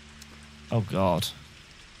 Oh, God.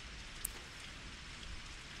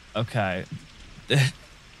 Okay.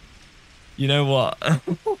 You know what?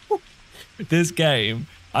 This game,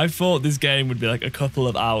 I thought this game would be like a couple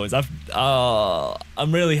of hours.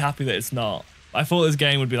 I'm really happy that it's not. I thought this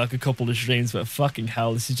game would be like a couple of streams, but fucking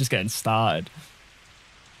hell, this is just getting started.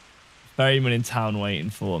 Ferryman in town waiting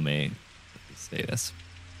for me. Let's see this.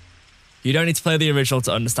 You don't need to play the original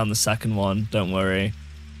to understand the second one, don't worry.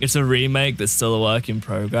 It's a remake that's still a work in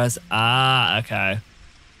progress. Ah, okay.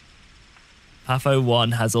 Patho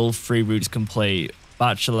 1 has all 3 routes complete.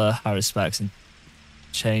 Bachelor, high specs, and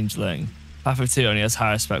Changeling. Patho 2 only has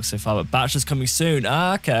higher specs so far, but Bachelor's coming soon.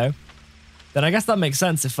 Ah, okay. Then I guess that makes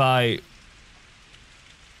sense if I...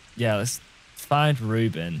 Yeah, let's find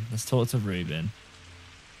Rubin. Let's talk to Rubin.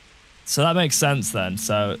 So that makes sense then.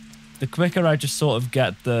 So the quicker I just sort of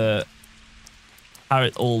get the...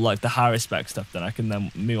 all like the higher spec stuff, then I can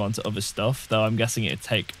then move on to other stuff. Though I'm guessing it'd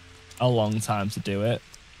take a long time to do it.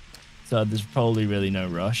 So there's probably really no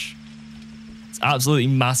rush. It's absolutely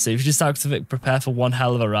massive. You just have to prepare for one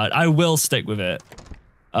hell of a ride. I will stick with it.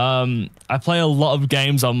 I play a lot of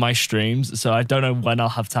games on my streams, so I don't know when I'll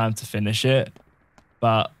have time to finish it.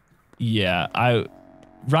 But yeah,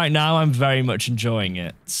 right now I'm very much enjoying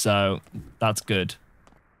it, so that's good.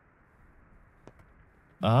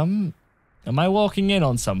 Am I walking in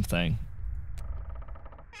on something?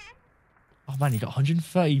 Oh man, you got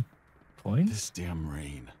 130 points? This damn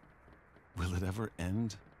rain. Will it ever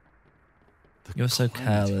end? The You're so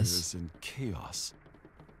climate here careless. is in chaos.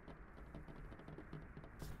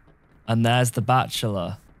 And there's the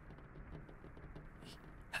Bachelor.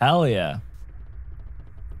 Hell yeah.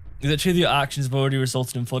 Is it true that your actions have already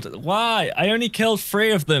resulted in 4? Why? I only killed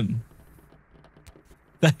 3 of them.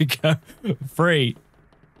 There you go. 3.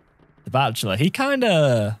 The Bachelor. He kind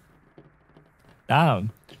of...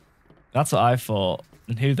 Damn. That's what I thought.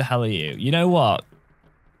 And who the hell are you? You know what?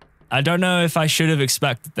 I don't know if I should have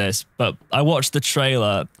expected this, but I watched the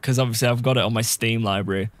trailer because obviously I've got it on my Steam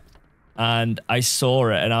library. And I saw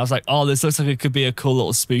it and I was like, oh, this looks like it could be a cool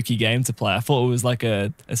little spooky game to play. I thought it was like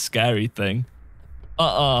a scary thing.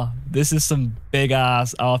 This is some big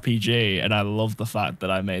ass RPG and I love the fact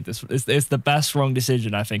that I made this. It's the best wrong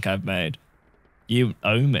decision I think I've made. You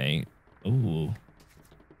owe me. Ooh.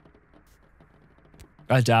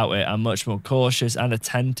 I doubt it. I'm much more cautious and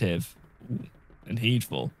attentive and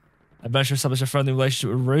heedful. I bet you establish a friendly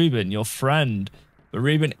relationship with Ruben, your friend. But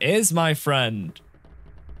Ruben is my friend.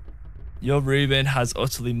 Your Ruben has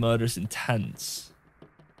utterly murderous intents.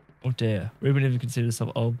 Oh dear. Ruben even considers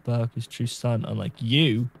himself old Berkeley's true son, unlike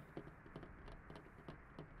you.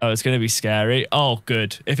 Oh, it's going to be scary. Oh,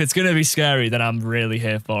 good. If it's going to be scary, then I'm really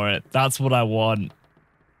here for it. That's what I want.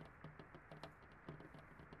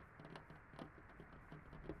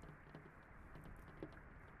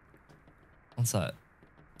 What's that?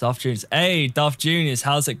 Darth Juniors. Hey, Darth Juniors,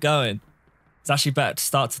 how's it going? It's actually better to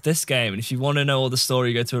start to this game. And if you want to know all the story,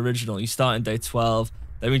 you go to original. You start in day 12.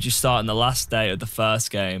 That means you start in the last day of the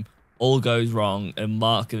first game. All goes wrong, and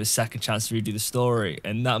Mark gives a second chance to redo the story.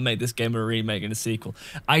 And that'll make this game a remake and a sequel.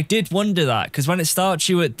 I did wonder that, because when it starts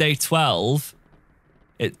you at day 12,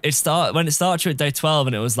 when it starts you at day 12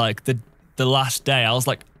 and it was like the last day, I was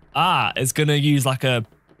like, it's gonna use like a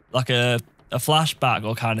flashback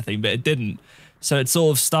or kind of thing, but it didn't. So it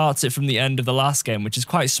sort of starts it from the end of the last game, which is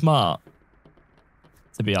quite smart.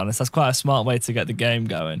 To be honest, that's quite a smart way to get the game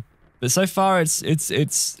going. But so far,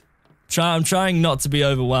 I'm trying not to be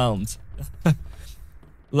overwhelmed.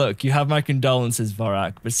 Look, you have my condolences,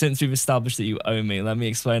 Vorak, but since we've established that you owe me, let me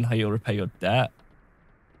explain how you'll repay your debt.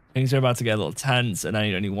 Things are about to get a little tense, and I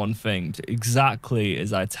need only one thing. Exactly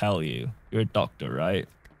as I tell you. You're a doctor, right?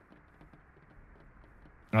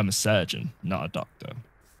 I'm a surgeon, not a doctor.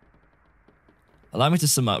 Allow me to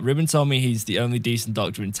sum up. Ruben told me he's the only decent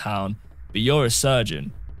doctor in town, but you're a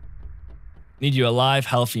surgeon. Need you alive,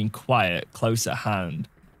 healthy, and quiet, close at hand.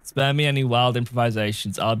 Spare me any wild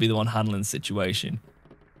improvisations. I'll be the one handling the situation.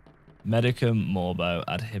 Medicum morbo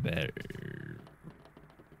adhibere.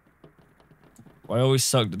 I always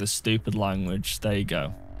sucked at the stupid language. There you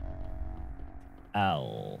go.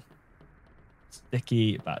 L.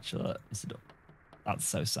 Sticky Bachelor. That's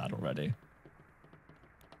so sad already.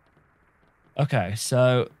 Okay,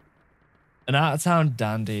 so an out-of-town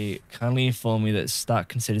dandy kindly informed me that Stat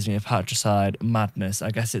considers me a patricide. Madness.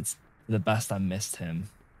 I guess it's the best I missed him.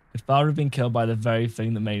 If Barbara had been killed by the very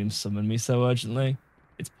thing that made him summon me so urgently,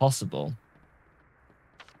 it's possible.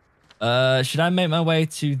 Should I make my way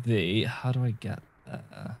to the... How do I get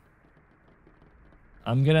there?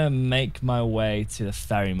 I'm gonna make my way to the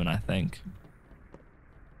ferryman, I think.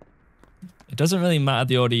 It doesn't really matter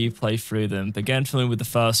the order you play through them, but getting familiar with the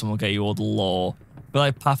first one will get you all the lore. I feel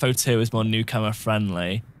like Patho 2 is more newcomer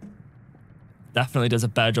friendly. Definitely does a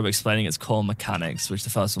better job explaining its core mechanics, which the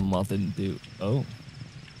first one well didn't do. Oh.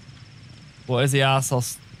 What is the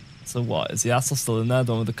arsehole? So what? Is the arsehole still in there?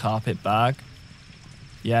 The one with the carpet bag?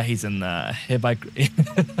 Yeah, he's in there. Hereby.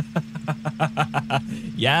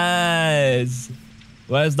 Yes!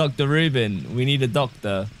 Where's Dr. Ruben? We need a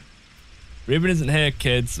doctor. Ruben isn't here,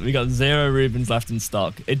 kids. We got 0 Rubens left in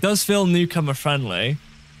stock. It does feel newcomer friendly,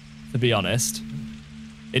 to be honest.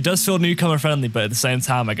 It does feel newcomer friendly, but at the same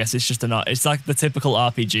time, I guess it's just it's like the typical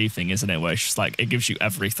RPG thing, isn't it? Where it's just like, it gives you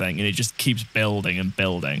everything and it just keeps building and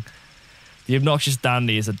building. The obnoxious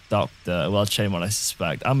dandy is a doctor. Well, shame what I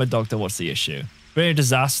suspect. I'm a doctor, what's the issue? Very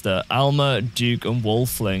disaster. Alma, Duke, and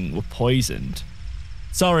Wolfling were poisoned.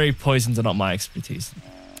 Sorry, poisons are not my expertise.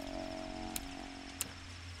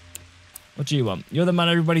 What do you want? You're the man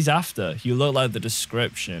everybody's after. You look like the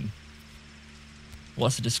description.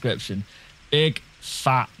 What's the description? Big,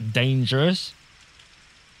 fat, dangerous.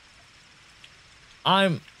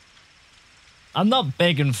 I'm not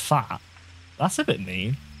big and fat. That's a bit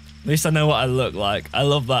mean. At least I know what I look like. I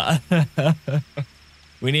love that.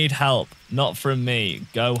 We need help. Not from me.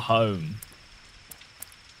 Go home.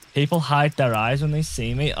 People hide their eyes when they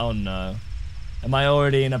see me? Oh no. Am I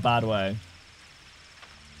already in a bad way?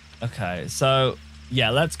 Okay, so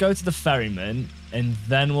yeah, let's go to the ferryman and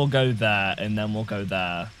then we'll go there and then we'll go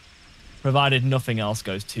there. Provided nothing else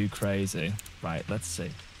goes too crazy. Right, let's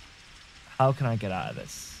see. How can I get out of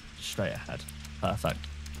this? Straight ahead. Perfect.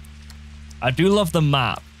 I do love the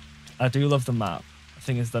map. I do love the map. I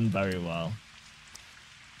think it's done very well.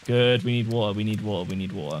 Good. We need water. We need water. We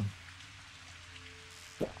need water.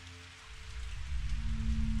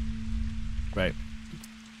 Great.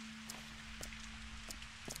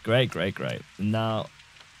 Great. Now,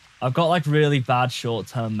 I've got like really bad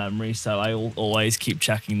short-term memory, so I will always keep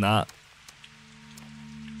checking that.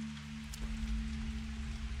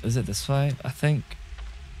 Is it this way? I think.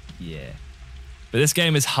 Yeah. But this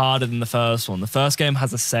game is harder than the first one. The first game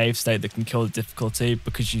has a save state that can kill the difficulty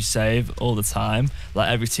because you save all the time. Like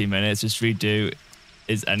every 2 minutes, just redo.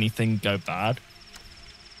 Is anything go bad?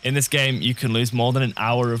 In this game, you can lose more than an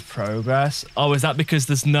hour of progress. Oh, is that because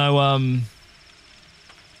there's no...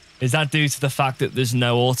 Is that due to the fact that there's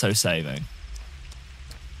no auto-saving?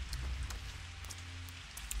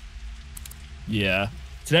 Yeah.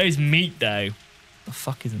 Today's meat day. What the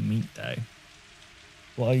fuck is a meat day?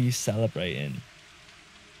 What are you celebrating?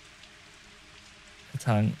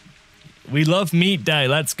 We love meat day.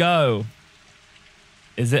 Let's go.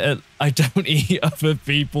 Is it I don't eat other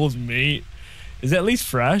people's meat. Is it at least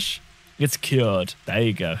fresh? It's cured. There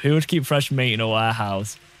you go. Who would keep fresh meat in a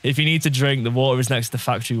warehouse? If you need to drink, the water is next to the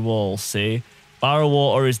factory wall. See? Bar of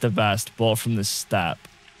water is the best. Bought from the step.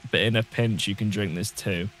 But in a pinch, you can drink this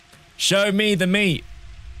too. Show me the meat.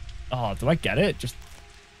 Oh, do I get it? Just...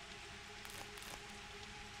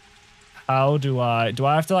 How do I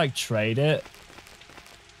have to like trade it?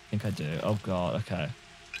 I think I do. Oh god, okay.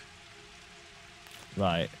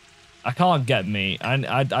 Right. I can't get meat.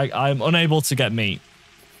 I'm unable to get meat.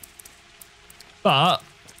 But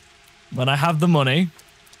when I have the money,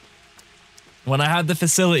 when I have the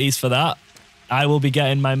facilities for that, I will be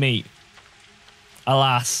getting my meat.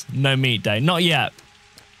 Alas, no meat day. Not yet.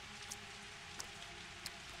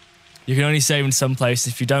 You can only save in some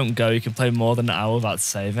places. If you don't go, you can play more than an hour without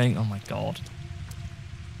saving. Oh my god.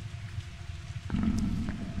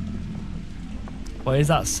 What is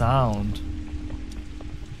that sound?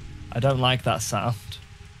 I don't like that sound.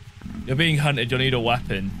 You're being hunted, you'll need a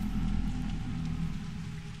weapon.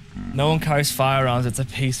 No one carries firearms, it's a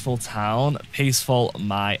peaceful town. Peaceful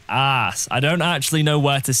my ass. I don't actually know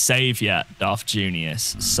where to save yet, Darth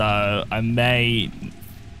Junius. So I may...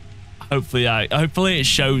 Hopefully it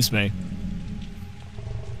shows me.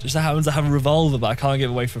 Just so happens I have a revolver, but I can't give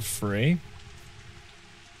it away for free.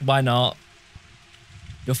 Why not?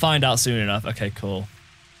 You'll find out soon enough. Okay, cool.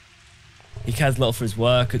 He cares little for his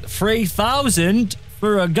work. 3,000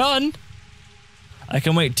 for a gun? I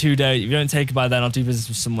can wait 2 days. If you don't take it by then, I'll do business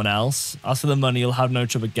with someone else. As for the money, you'll have no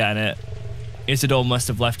trouble getting it. Isidore must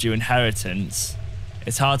have left you inheritance.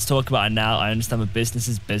 It's hard to talk about it now. I understand, but business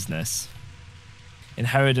is business.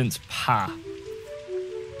 Inheritance, pa.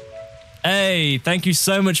 Hey, thank you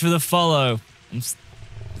so much for the follow.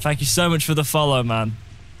 Thank you so much for the follow, man.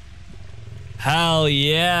 Hell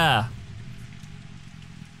yeah.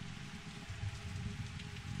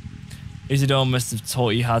 Isidore must have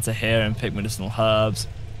taught you how to hear and pick medicinal herbs.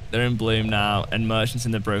 They're in bloom now, and merchants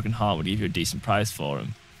in the Broken Heart would give you a decent price for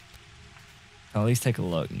them. I'll at least take a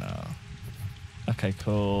look now. Okay,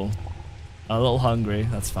 cool. I'm a little hungry.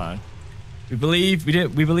 That's fine. We believe you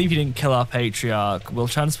didn't kill our patriarch. We'll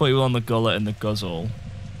transport you on the gullet and the guzzle.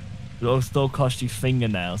 It'll still cost you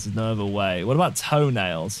fingernails. There's no other way. What about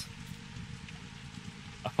toenails?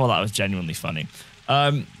 I thought that was genuinely funny.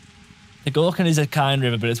 The Gorkin is a kind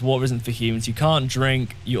river, but its water isn't for humans. You can't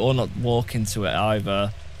drink. You ought not walk into it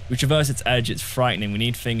either. We traverse its edge. It's frightening. We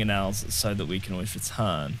need fingernails so that we can always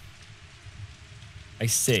return. I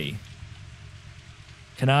see.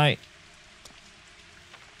 Can I...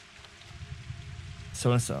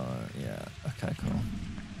 So yeah. Okay, cool.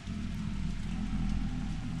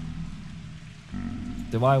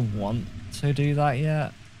 Do I want to do that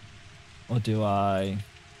yet? Or do I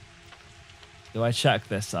check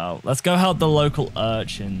this out? Let's go help the local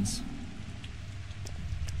urchins.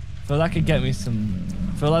 I feel like that could get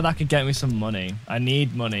me some money. I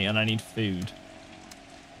need money and I need food.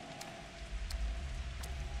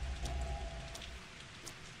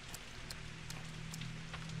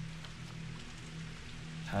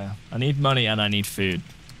 Okay. I need money and I need food.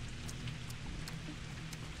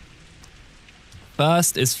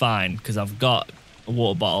 First is fine because I've got a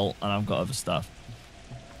water bottle and I've got other stuff.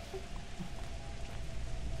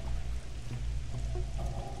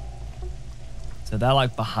 they're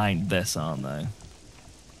like behind this, aren't they?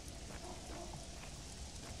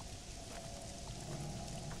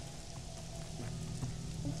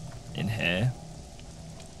 In here.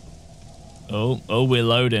 Oh, we're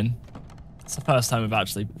loading. It's the first time we've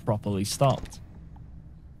actually properly stopped.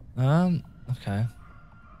 Okay.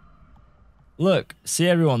 Look, see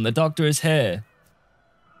everyone, the doctor is here.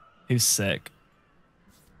 Who's sick?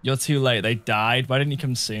 You're too late, they died. Why didn't you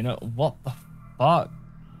come sooner? What the fuck?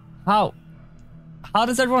 How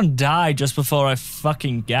does everyone die just before I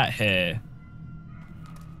fucking get here?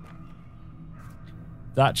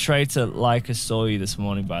 That traitor Leica saw you this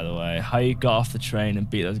morning, by the way. How you got off the train and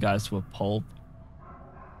beat those guys to a pulp.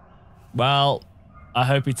 Well, I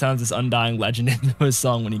hope he turns this undying legend into a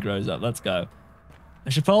song when he grows up. Let's go. I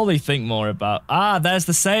should probably think more about... Ah, there's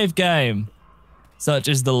the save game. Such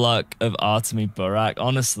is the luck of Artemy Burak.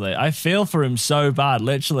 Honestly, I feel for him so bad.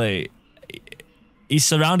 Literally, he's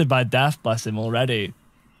surrounded by death, bless him, already.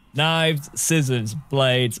 Knives, scissors,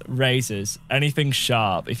 blades, razors, anything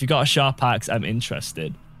sharp. If you got a sharp axe, I'm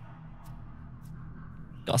interested.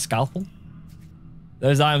 Got a scalpel?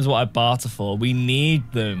 Those items what I barter for. We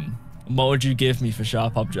need them. What would you give me for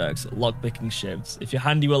sharp objects? Lock-picking shifts. If you're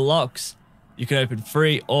handy with locks, you can open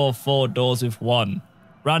 3 or 4 doors with 1.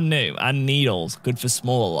 Brand new, and needles. Good for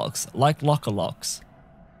smaller locks, like locker locks.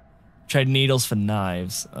 Trade needles for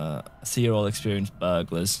knives. I see you're all experienced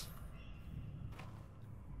burglars.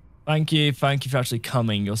 Thank you for actually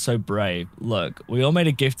coming. You're so brave. Look, we all made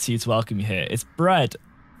a gift to you to welcome you here. It's bread.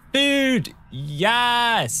 Food!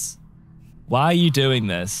 Yes! Why are you doing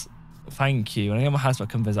this? Thank you. When I get my house back,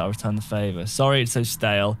 come visit, I'll return the favour. Sorry it's so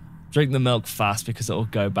stale. Drink the milk fast because it will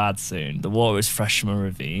go bad soon. The water is fresh from a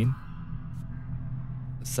ravine.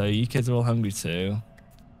 So you kids are all hungry too.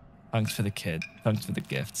 Thanks for the kid. Thanks for the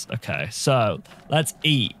gifts. Okay, so let's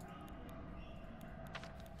eat.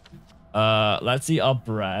 Let's eat our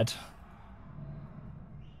bread.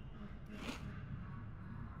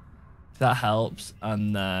 That helps.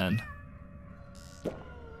 And then...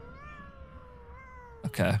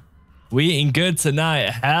 Okay. We eating good tonight.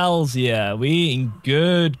 Hells yeah. We eating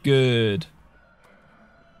good.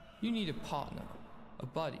 You need a partner. A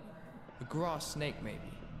buddy. A grass snake maybe.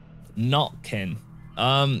 Not kin.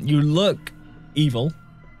 You look evil.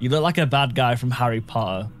 You look like a bad guy from Harry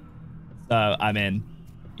Potter. So I'm in.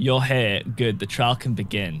 You're here. Good. The trial can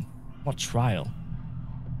begin. What trial?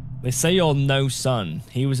 They say you're no son.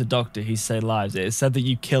 He was a doctor. He saved lives. It is said that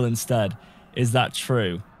you kill instead. Is that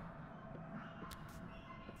true?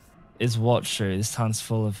 Is what true? This town's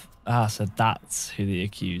full of... Ah, so that's who the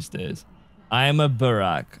accused is. I am a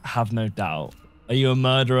Burak. Have no doubt. Are you a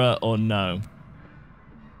murderer or no?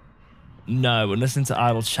 No, and listen to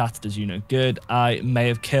idle chatter does you no good. I may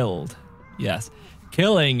have killed. Yes.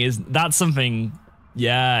 Killing is... That's something...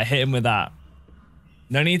 Yeah, hit him with that.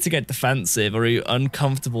 No need to get defensive, or are you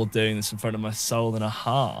uncomfortable doing this in front of my soul and a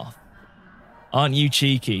half? Aren't you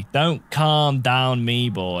cheeky? Don't calm down me,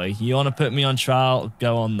 boy. You want to put me on trial?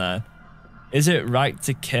 Go on there. Is it right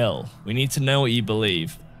to kill? We need to know what you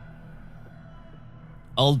believe.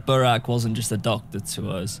 Old Burak wasn't just a doctor to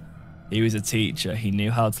us. He was a teacher. He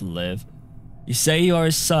knew how to live. You say you are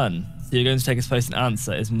his son, so you're going to take his place and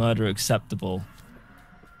answer. Is murder acceptable?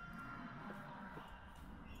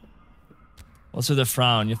 What's with a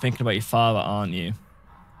frown? You're thinking about your father, aren't you?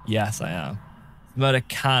 Yes, I am. Murder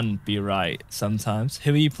can be right sometimes.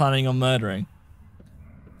 Who are you planning on murdering?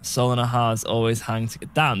 Soul and a heart always hang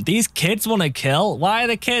together. Damn, these kids want to kill? Why are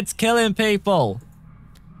the kids killing people?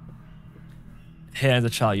 Here's a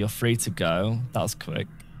child. You're free to go. That was quick.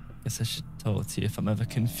 Guess I should talk to you if I'm ever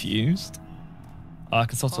confused. Oh, I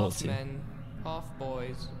can still talk to you. Half men, half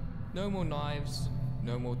boys. No more knives,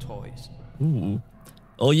 no more toys. Ooh.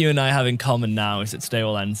 All you and I have in common now is that today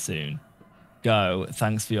will end soon. Go.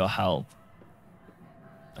 Thanks for your help.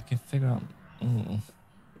 I can figure out... Ooh.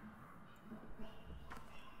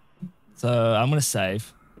 So, I'm going to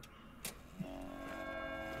save.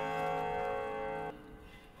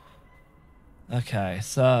 Okay,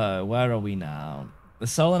 so, where are we now? The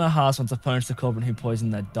soul in our hearts wants to punish the culprit who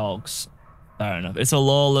poisoned their dogs. Fair enough. It's a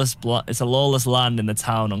lawless land in the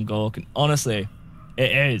town on Gorkin. Honestly,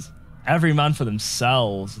 it is. Every man for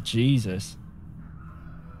themselves. Jesus.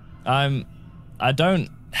 I don't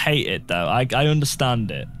hate it, though. I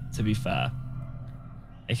understand it, to be fair.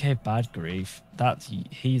 Okay, bad grief.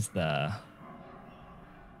 He's there.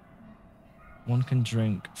 One can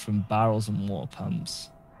drink from barrels and water pumps.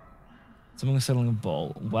 Someone's selling a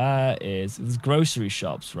bowl. There's grocery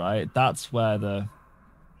shops, right? That's where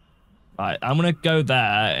right, I'm going to go there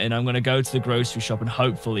and I'm going to go to the grocery shop and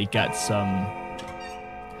hopefully get some...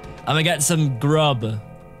 I'm going to get some grub.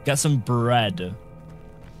 Get some bread.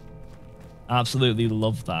 Absolutely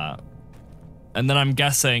love that. And then I'm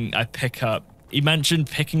guessing I pick up... He mentioned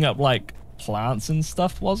picking up, like, plants and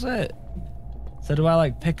stuff, was it? So do I,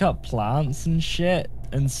 like, pick up plants and shit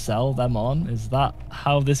and sell them on? Is that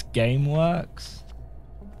how this game works?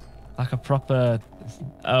 Like a proper...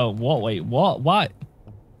 Oh, what? Wait, what? Why?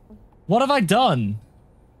 What have I done?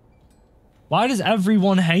 Why does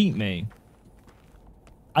everyone hate me?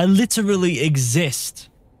 I literally exist.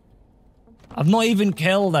 I've not even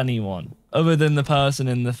killed anyone other than the person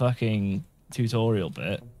in the fucking tutorial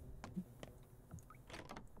bit.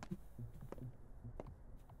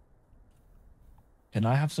 Can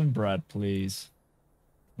I have some bread, please?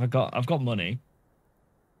 I've got money.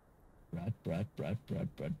 Bread.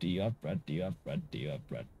 Do you have bread? Do you have bread? Do you have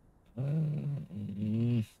bread?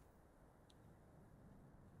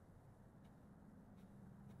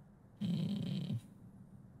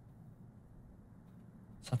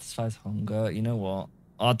 Satisfies hunger. You know what?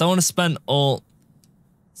 Oh, I don't want to spend all...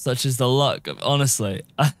 Such as the luck. Honestly.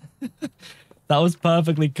 That was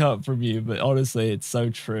perfectly cut from you, but honestly, it's so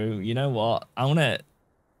true. You know what? I want to...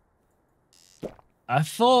 I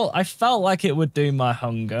felt like it would do my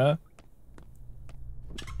hunger.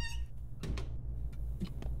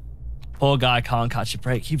 Poor guy can't catch a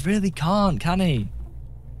break. He really can't, can he?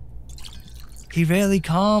 He really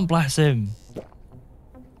can't, bless him.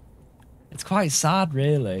 It's quite sad,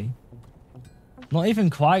 really. Not even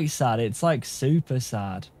quite sad. It's like super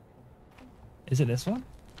sad. Is it this one?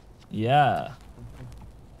 Yeah.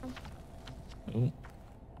 Ooh.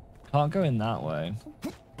 Can't go in that way.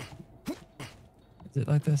 Is it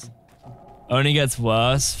like this? Only gets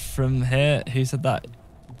worse from here. Who said that?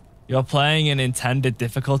 You're playing in intended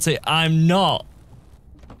difficulty. I'm not.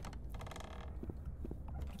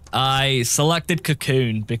 I selected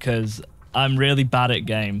Cocoon because I'm really bad at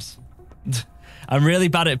games. I'm really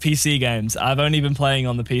bad at PC games. I've only been playing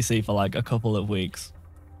on the PC for like a couple of weeks.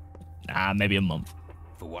 Nah, maybe a month.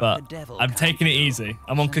 But I'm taking it easy.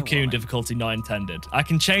 I'm on Cocoon difficulty, not intended. I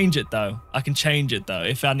can change it though. I can change it though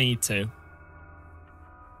if I need to.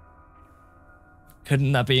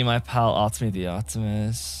 Couldn't that be my pal Artemis the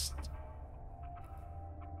Artemis?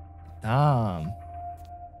 Damn.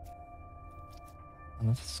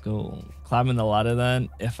 Enough school. Climbing the ladder then?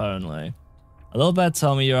 If only. A little bird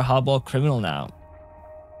told me you're a hardball criminal now.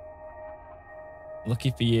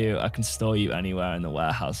 Lucky for you, I can store you anywhere in the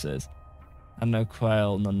warehouses. And no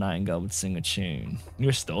quail, no nightingale would sing a tune.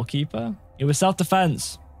 You're a storekeeper? It was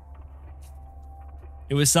self-defense.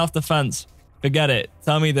 It was self-defense. Forget it.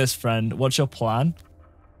 Tell me this, friend. What's your plan?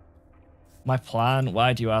 My plan?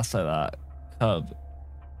 Why do you ask like that? Cub.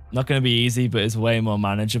 Not going to be easy, but it's way more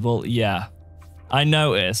manageable. Yeah. I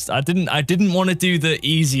noticed. I didn't want to do the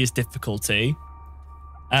easiest difficulty.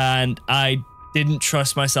 And I didn't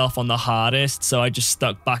trust myself on the hardest, so I just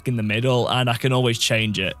stuck back in the middle, and I can always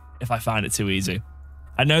change it if I find it too easy.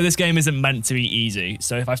 I know this game isn't meant to be easy,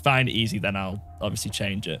 so if I find it easy, then I'll obviously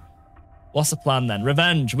change it. What's the plan then?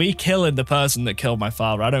 Revenge. We killing the person that killed my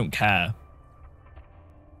father. I don't care.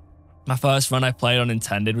 My first run I played on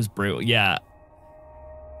Intended was brutal. Yeah.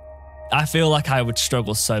 I feel like I would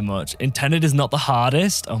struggle so much. Intended is not the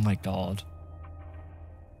hardest. Oh my god.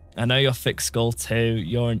 I know you're thick skull too.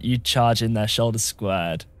 You charge in there, shoulders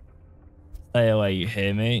squared. Stay away, you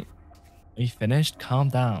hear me? Are you finished? Calm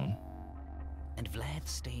down. And Vlad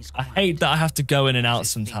stays I hate that I have to go in and out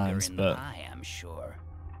sometimes, but I am sure.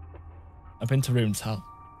 I've been to room 12.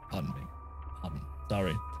 Pardon me. Pardon.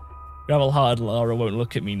 Sorry. Gravel-hearted Laura won't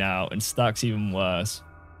look at me now, and Stack's even worse.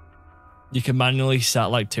 You can manually set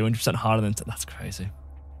like 200% harder than... That's crazy.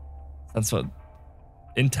 That's what...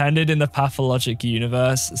 Intended in the Pathologic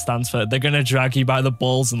universe stands for they're going to drag you by the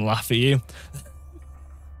balls and laugh at you.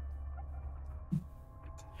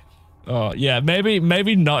 Oh, yeah,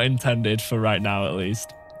 maybe not intended for right now, at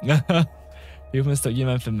least. People mistook you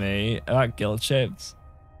meant for me. About guilt chips.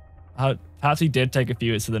 Perhaps he did take a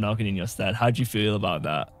few hits to the knocking in your stead. How'd you feel about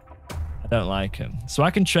that? I don't like him. So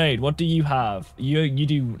I can trade. What do you have? You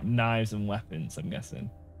do knives and weapons, I'm guessing.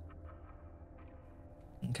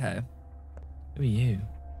 Okay. Who are you?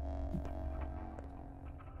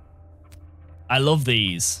 I love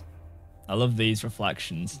these. I love these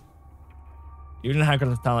reflections. Even in a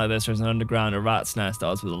town like this, there's an underground, a rat's nest,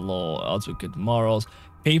 odds with the law, odds with good morals.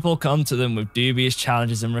 People come to them with dubious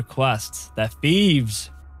challenges and requests. They're thieves.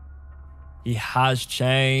 He has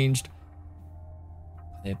changed.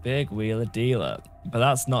 They're big wheeler dealer. But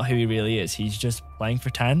that's not who he really is. He's just playing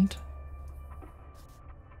pretend.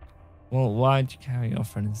 Well, why'd you carry your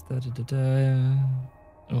friend instead?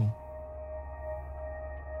 Oh.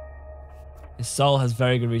 His soul has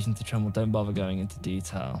very good reason to tremble. Don't bother going into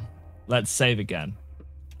detail. Let's save again.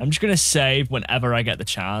 I'm just going to save whenever I get the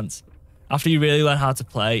chance. After you really learn how to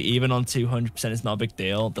play, even on 200%, it's not a big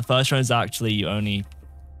deal. The first round is actually your only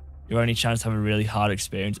chance to have a really hard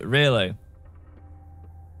experience. Really?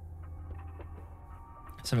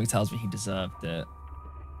 Something tells me he deserved it.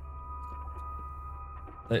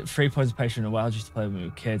 Like 3 points of patient in a while used to play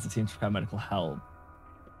with kids. It seems to require medical help.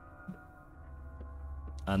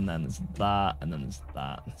 And then there's that, and then there's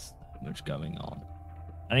that. There's so much going on.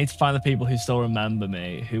 I need to find the people who still remember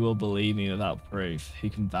me, who will believe me without proof, who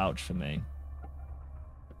can vouch for me.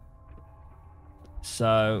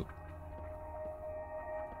 So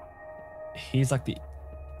he's like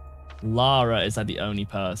Lara is like the only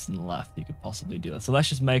person left who could possibly do that. So let's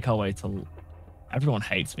just make our way to... Everyone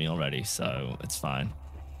hates me already, so it's fine.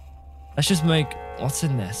 Let's just make... What's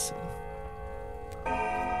in this?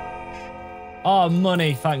 Oh,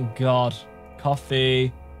 money, thank God.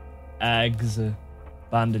 Coffee, eggs,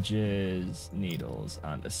 bandages, needles,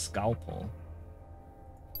 and a scalpel.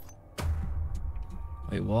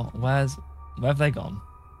 Wait, what? Where have they gone?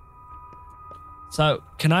 So,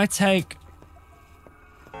 can I take...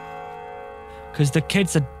 Because the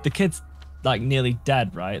kid's like nearly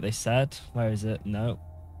dead, right? They said. Where is it? No.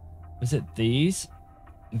 Was it these?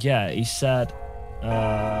 Yeah, he said...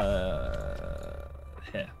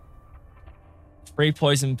 Here. 3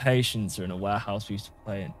 poison patients are in a warehouse we used to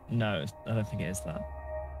play in. No, I don't think it is that.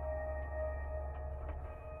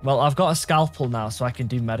 Well, I've got a scalpel now, so I can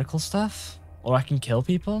do medical stuff, or I can kill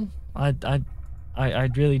people. I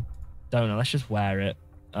really don't know. Let's just wear it.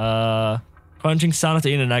 Crunching sound after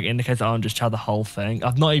eating an egg indicates that I'll just try the whole thing.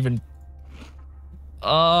 I've not even.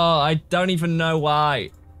 Oh, I don't even know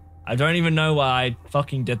why. I don't even know why I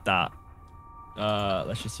fucking did that.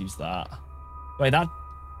 Let's just use that. Wait, that.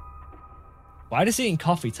 Why does eating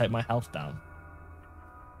coffee take my health down?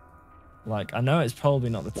 Like, I know it's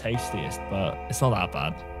probably not the tastiest, but it's not that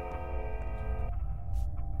bad.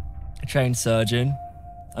 A trained surgeon.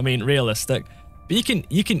 I mean, realistic. But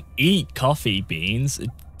you can eat coffee beans. It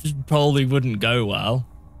just probably wouldn't go well.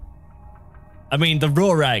 I mean, the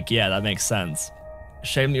raw egg, yeah, that makes sense.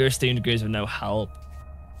 Shame that your esteemed degrees with no help.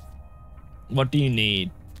 What do you need?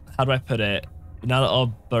 How do I put it? Now that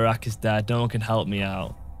old Barack is dead, no one can help me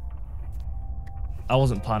out. I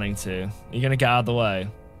wasn't planning to. You're gonna get out of the way.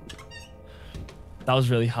 That was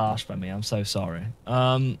really harsh by me. I'm so sorry.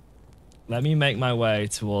 Let me make my way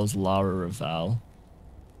towards Lara Ravel.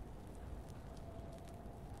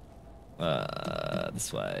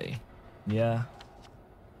 This way. Yeah.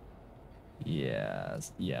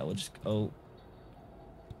 Yes. Yeah, we'll just go.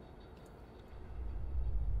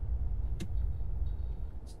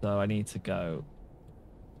 So I need to go.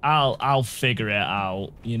 I'll figure it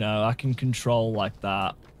out. You know, I can control like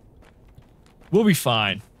that. We'll be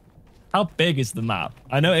fine. How big is the map?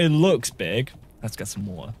 I know it looks big. Let's get some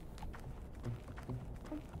water.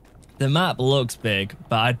 The map looks big,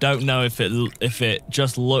 but I don't know if it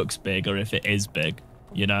just looks big or if it is big,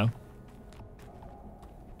 you know?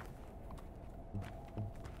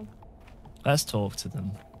 Let's talk to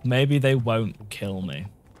them. Maybe they won't kill me.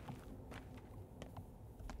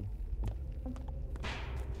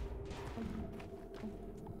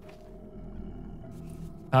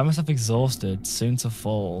 I find myself exhausted, soon to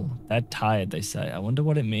fall. Dead tired, they say. I wonder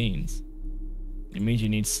what it means. It means you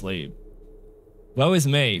need sleep. Woe is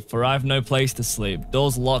me, for I have no place to sleep.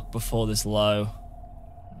 Doors locked before this low.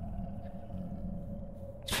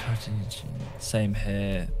 Same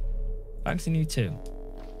here. Thanks to you too.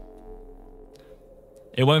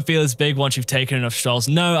 It won't feel as big once you've taken enough strolls.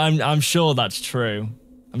 No, I'm sure that's true.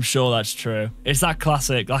 I'm sure that's true. It's that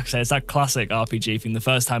classic, like I said, it's that classic RPG thing. The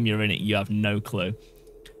first time you're in it, you have no clue.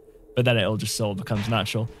 But then it'll just sort of becomes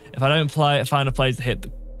natural. If I don't find a place to hit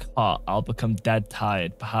the cot, I'll become dead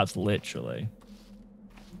tired, perhaps literally.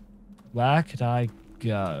 Where could I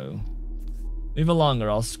go? Move along or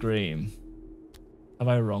I'll scream. Have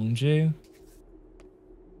I wronged you?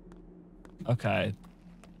 Okay.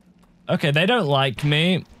 Okay, they don't like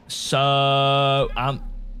me, so I'm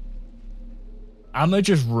gonna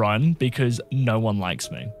just run because no one likes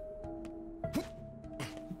me.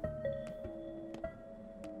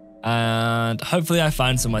 And hopefully I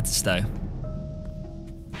find somewhere to stay.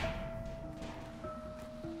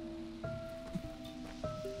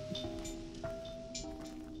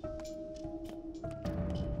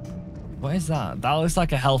 What is that? That looks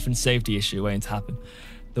like a health and safety issue waiting to happen.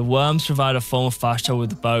 The worms provide a form of fast travel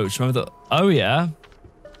with the boats. Remember the... Oh, yeah.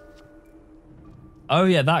 Oh,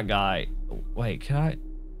 yeah, that guy. Wait, can I...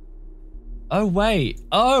 Oh, wait.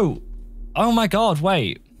 Oh! Oh, my God,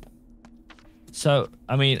 wait. So,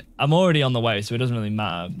 I mean, I'm already on the way, so it doesn't really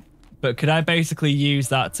matter. But could I basically use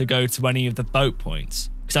that to go to any of the boat points?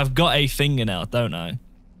 Because I've got a fingernail, don't I?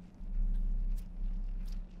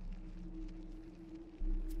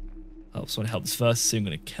 Helps when it helps first. Soon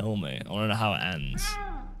gonna kill me. I want to know how it ends.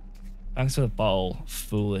 Thanks for the bowl,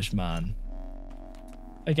 foolish man.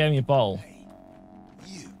 They gave me a bowl.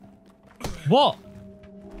 What?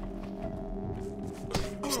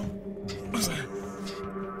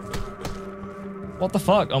 What the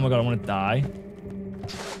fuck? Oh my god, I want to die.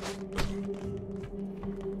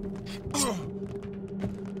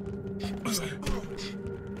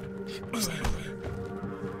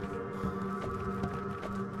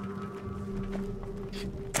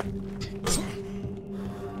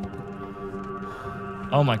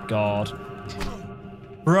 Oh my god.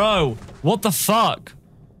 Bro, what the fuck?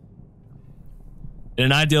 In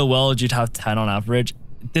an ideal world, you'd have 10 on average.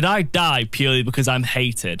 Did I die purely because I'm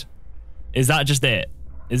hated? Is that just it?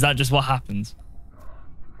 Is that just what happens?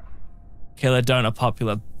 Killer don't are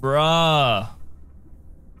popular. Bruh.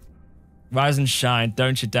 Rise and shine.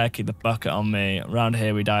 Don't you dare keep the bucket on me. Around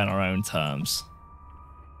here, we die on our own terms.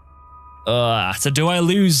 So do I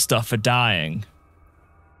lose stuff for dying?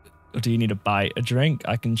 Or do you need a bite? A drink?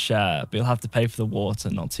 I can share, but you'll have to pay for the water,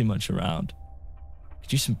 not too much around.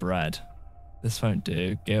 Could use some bread. This won't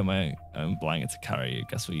do. Gave my own blanket to carry you.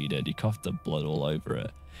 Guess what you did? You coughed the blood all over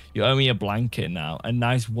it. You owe me a blanket now. A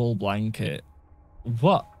nice wool blanket.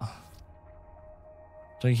 What?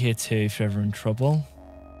 Drink here too if you're ever in trouble.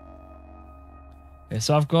 Okay,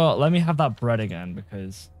 so I've got... Let me have that bread again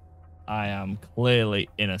because I am clearly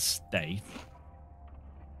in a state.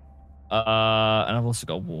 And I've also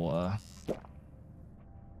got water.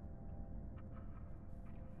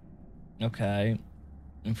 Okay.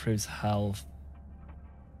 Improves health.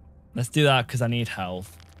 Let's do that because I need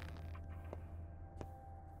health.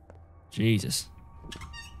 Jesus.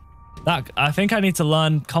 That I think I need to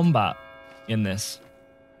learn combat in this.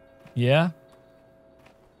 Yeah?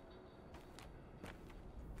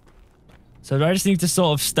 So do I just need to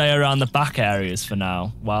sort of stay around the back areas for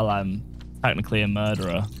now while I'm technically a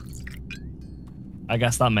murderer? I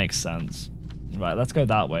guess that makes sense. Right, let's go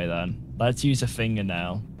that way then. Let's use a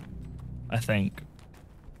fingernail, I think.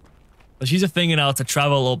 Let's use a fingernail to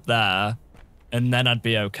travel up there, and then I'd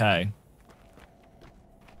be okay.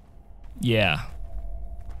 Yeah.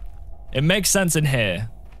 It makes sense in here.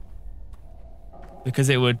 Because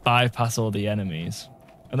it would bypass all the enemies.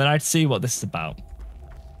 And then I'd see what this is about.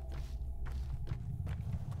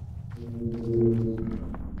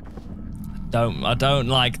 I don't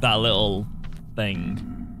like that little thing.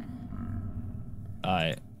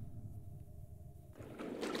 Alright.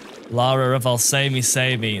 Lara Ravel, save me,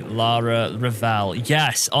 save me. Lara Ravel.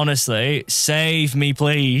 Yes, honestly, save me,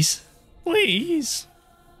 please. Please.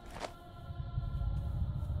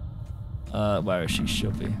 Where is she?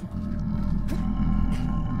 She'll be.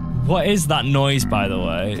 What is that noise, by the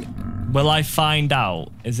way? Will I find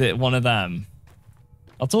out? Is it one of them?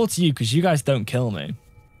 I'll talk to you because you guys don't kill me.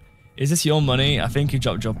 Is this your money? I think you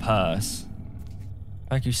dropped your purse.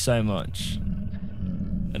 Thank you so much.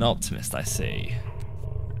 An optimist, I see.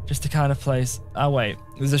 Just the kind of place... Oh, wait.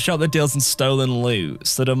 There's a shop that deals in stolen loot,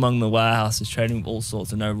 stood among the warehouses, trading with all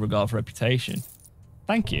sorts of no regard for reputation.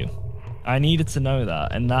 Thank you. I needed to know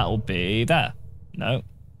that, and that will be there. No.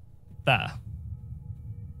 There.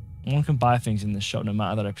 One can buy things in this shop no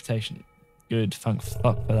matter their reputation. Good, thank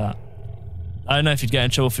fuck for that. I don't know if you'd get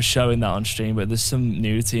in trouble for showing that on stream, but there's some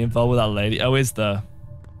nudity involved with that lady. Oh, is there?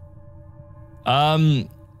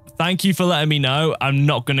 Thank you for letting me know. I'm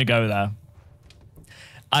not gonna go there.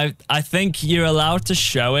 I think you're allowed to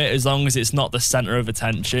show it as long as it's not the center of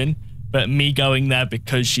attention, but me going there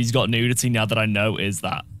because she's got nudity now that I know is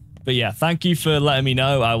that. But yeah, thank you for letting me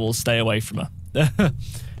know. I will stay away from her.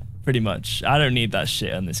 Pretty much. I don't need that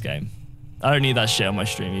shit on this game. I don't need that shit on my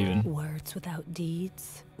stream even. Words without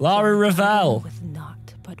deeds. Lara Ravel. With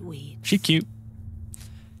naught but weeds. She cute.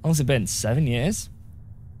 How long's it been? 7 years?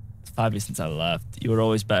 It's 5 years since I left. You were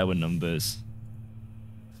always better with numbers.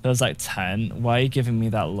 Feels like 10. Why are you giving me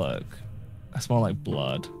that look? I smell like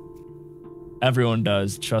blood. Everyone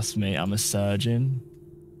does. Trust me, I'm a surgeon.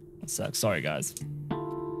 That sucks. Sorry, guys.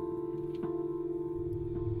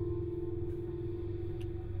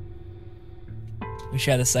 We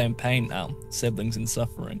share the same pain now. Siblings in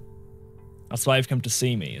suffering. That's why you've come to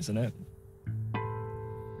see me, isn't it?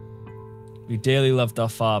 We dearly loved our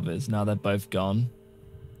fathers. Now they're both gone.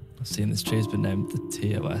 I've seen this tree has been named the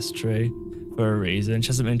TOS tree for a reason. She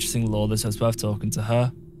has some interesting lore that so it's worth talking to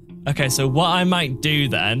her. Okay, so what I might do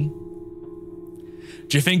then...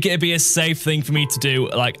 Do you think it'd be a safe thing for me to do?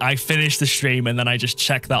 Like, I finish the stream and then I just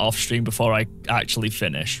check that off stream before I actually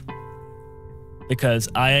finish. Because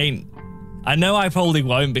I know I probably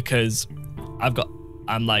won't because I've got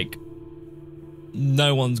I'm like,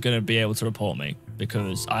 no one's going to be able to report me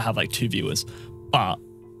because I have like 2 viewers, but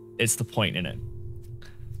it's the point in it.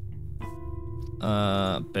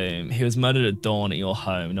 Boom. He was murdered at dawn at your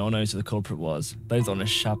home. No one knows who the culprit was. Based on a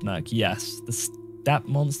Shabnak. Yes. The step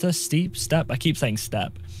monster? Steep? Step? I keep saying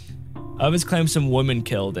step. Others claim some woman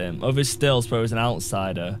killed him. Others still swear it was an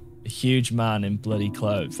outsider. A huge man in bloody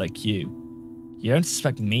clothes like you. You don't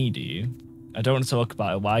suspect me, do you? I don't want to talk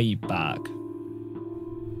about it. Why are you back?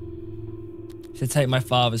 To take my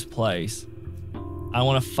father's place. I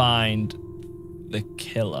want to find the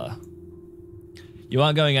killer. You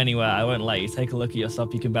aren't going anywhere. I won't let you. Take a look at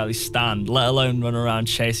yourself. You can barely stand, let alone run around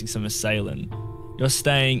chasing some assailant. You're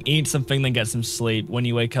staying, eat something, then get some sleep. When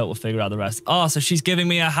you wake up, we'll figure out the rest. Oh, so she's giving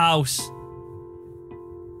me a house.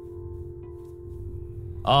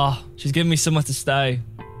 Oh, she's giving me somewhere to stay.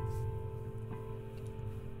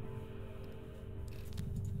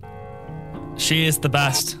 She is the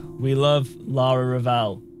best. We love Lara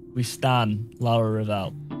Ravel. We stan Lara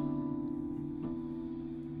Ravel.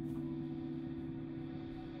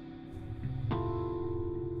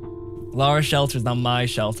 Lara's shelter is now my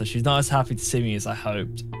shelter. She's not as happy to see me as I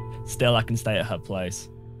hoped. Still, I can stay at her place.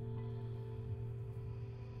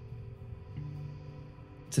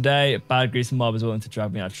 Today, Bad Grease Mob is willing to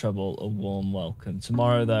drag me out of trouble. A warm welcome.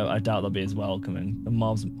 Tomorrow, though, I doubt they'll be as welcoming. The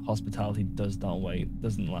mob's hospitality doesn't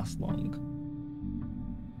last long.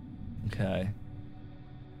 Okay.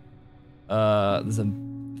 There's a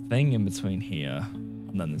thing in between here,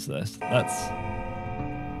 and then there's this.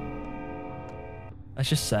 Let's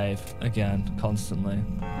just save again constantly.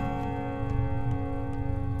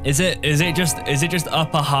 Is it just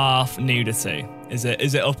upper half nudity? Is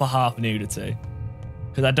it upper half nudity?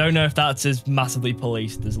 Because I don't know if that's as massively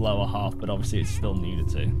policed as lower half, but obviously it's still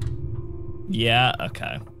nudity. Yeah,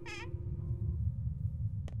 okay.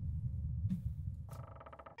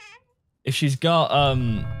 If she's got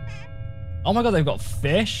oh my god, they've got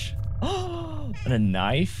fish and a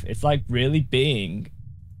knife. It's like really being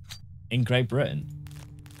in Great Britain.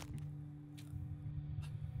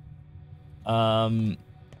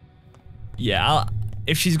 Yeah,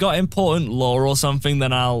 if she's got important lore or something,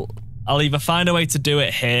 then I'll either find a way to do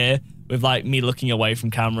it here with like me looking away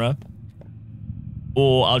from camera,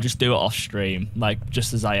 or I'll just do it off stream, like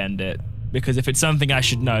just as I end it. Because if it's something I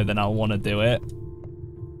should know, then I'll want to do it.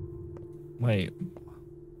 Wait.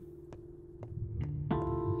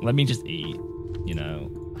 Let me just eat, you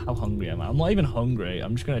know. How hungry am I? I'm not even hungry.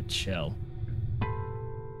 I'm just gonna chill.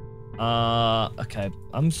 Okay.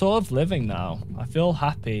 I'm sort of living now. I feel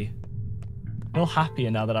happy. I feel happier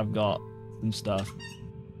now that I've got some stuff.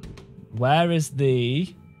 Where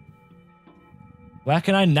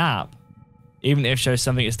can I nap? Even if it shows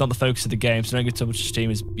something, it's not the focus of the game, so don't get too much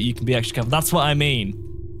streamers, but you can be extra careful. That's what I mean.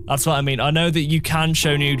 That's what I mean. I know that you can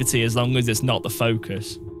show nudity as long as it's not the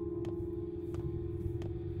focus.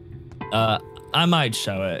 I might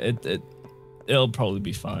show it. It'll probably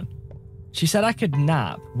be fine. She said I could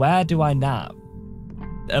nap. Where do I nap?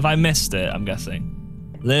 Have I missed it? I'm guessing.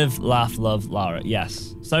 Live, laugh, love, Lara.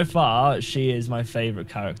 Yes. So far, she is my favorite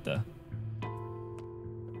character.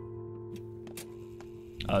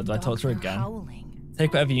 Oh, do I talk to her again? Howling.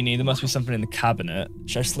 Take whatever you need. There must be something in the cabinet.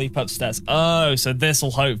 Should I sleep upstairs? Oh, so this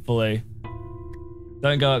will hopefully...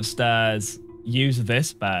 Don't go upstairs. Use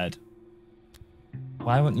this bed.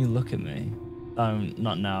 Why won't you look at me?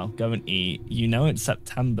 Not now. Go and eat. You know it's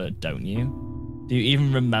September, don't you? Do you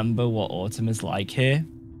even remember what autumn is like here?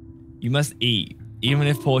 You must eat, even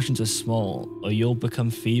if portions are small, or you'll become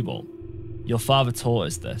feeble. Your father taught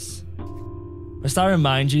us this. Must I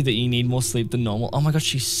remind you that you need more sleep than normal? Oh my god,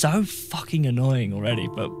 she's so fucking annoying already,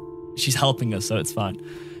 but she's helping us, so it's fine.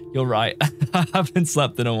 You're right. I haven't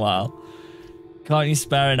slept in a while. Can't you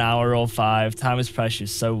spare an hour or 5? Time is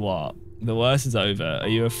precious, so what? The worst is over. Are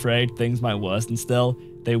you afraid things might worsen still?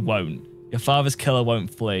 They won't. Your father's killer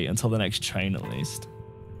won't flee until the next train at least.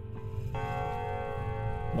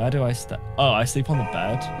 Where do I stay? Oh, I sleep on the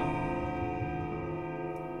bed.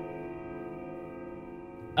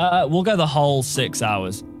 We'll go the whole 6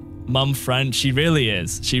 hours. Mum friend, she really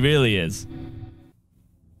is. She really is.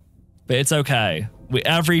 But it's okay.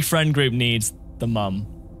 Every friend group needs the mum.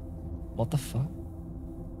 What the fuck?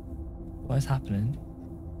 What is happening?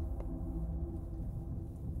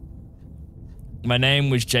 My name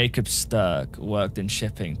was Jacob Sturck. Worked in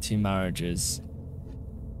shipping. 2 marriages.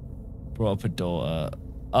 Brought up a daughter.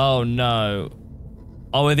 Oh no.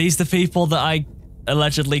 Oh, are these the people that I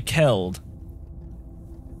allegedly killed?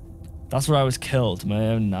 That's where I was killed. My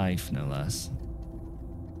own knife, no less.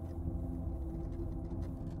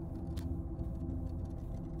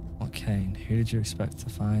 What Kane? Who did you expect to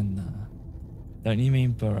find there? Don't you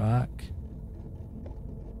mean Barack?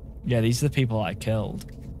 Yeah, these are the people I killed.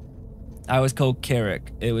 I was called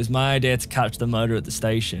Kirik. It was my idea to catch the murderer at the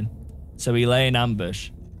station. So we lay in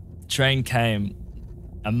ambush. Train came.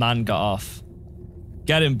 A man got off.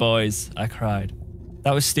 Get him, boys, I cried.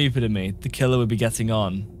 That was stupid of me. The killer would be getting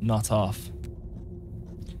on, not off.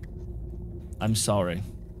 I'm sorry.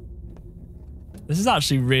 This is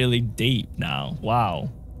actually really deep now.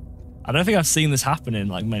 Wow. I don't think I've seen this happen in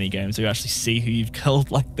like many games where you actually see who you've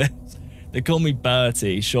killed like this. They call me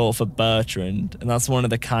Bertie, short for Bertrand, and that's one of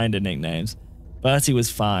the kind of nicknames. Bertie was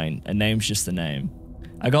fine. A name's just a name.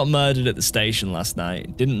 I got murdered at the station last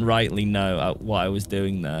night. Didn't rightly know what I was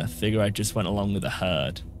doing there. Figure I just went along with the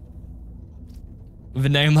herd. With a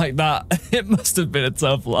name like that, it must have been a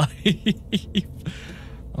tough life.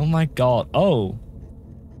 Oh my god. Oh.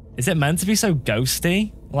 Is it meant to be so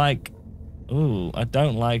ghosty? Like, ooh, I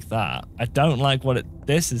don't like that. I don't like what it...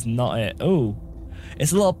 This is not it. Ooh.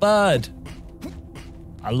 It's a little bird.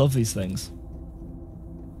 I love these things.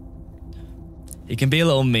 He can be a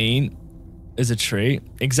little mean as a treat.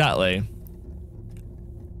 Exactly.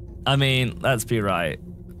 I mean, let's be right.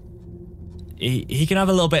 He can have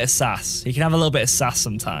a little bit of sass. He can have a little bit of sass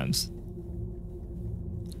sometimes.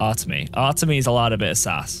 Artemis allowed a bit of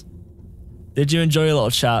sass. Did you enjoy your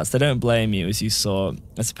little chats? They don't blame you, as you saw.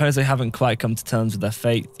 I suppose they haven't quite come to terms with their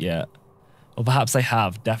fate yet. Or perhaps they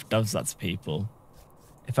have. Death does that to people.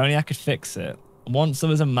 If only I could fix it. Once there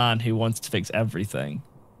was a man who wanted to fix everything.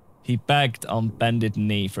 He begged on bended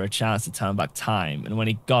knee for a chance to turn back time, and when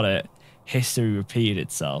he got it, history repeated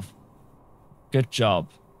itself. Good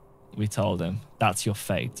job, we told him. That's your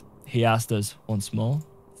fate. He asked us once more.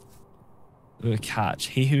 With a catch.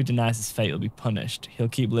 He who denies his fate will be punished. He'll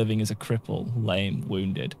keep living as a cripple, lame,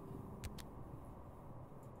 wounded.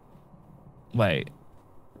 Wait.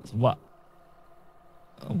 What?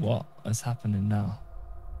 What is happening now?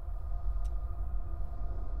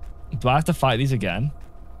 Do I have to fight these again?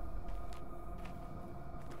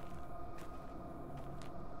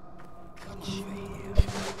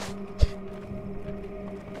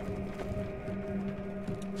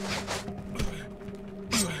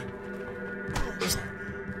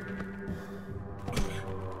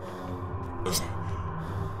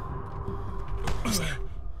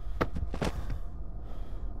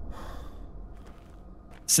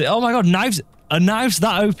 See, oh my god, knives! A knife's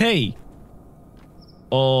that OP?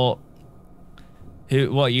 Or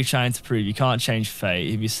what are you trying to prove? You can't change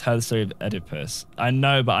fate. Have you heard the story of Oedipus? I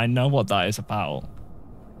know, but I know what that is about.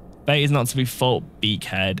 Fate is not to be fought,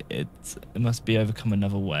 beakhead. It must be overcome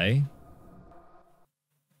another way.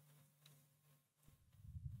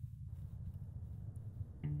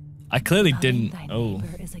 I clearly didn't. Oh.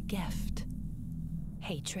 Neighbor is a gift.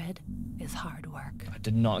 Hatred is hard work. I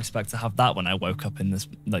did not expect to have that when I woke up in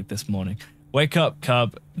this morning. Wake up,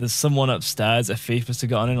 cub. There's someone upstairs. A thief must have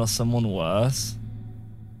gotten in, or someone worse.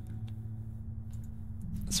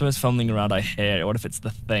 Someone's fumbling around. I hear it. What if it's the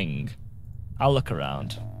thing? I'll look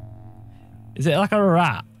around. Is it like a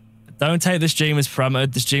rat? Don't take this dream as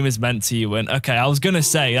parameter. This dream is meant to you. Win. Okay, I was gonna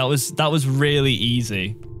say that was really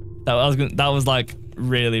easy. That was like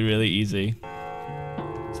really easy.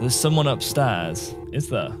 So there's someone upstairs. Is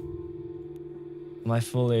there? Am I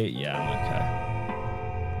fully? Yeah, I'm okay.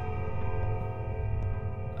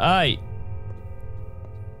 Hey!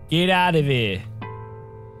 Get out of here!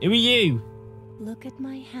 Who are you? Look at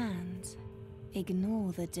my hands.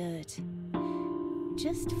 Ignore the dirt.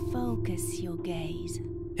 Just focus your gaze.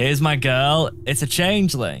 Here's my girl. It's a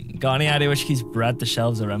changeling. Got any idea where she keeps bread? The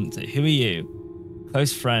shelves are empty. Who are you?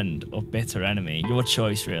 Close friend or bitter enemy? Your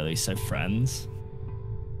choice, really. So friends.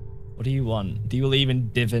 What do you want? Do you believe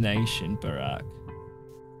in divination, Barack?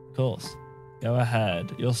 Of course. Go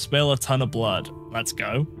ahead. You'll spill a ton of blood. Let's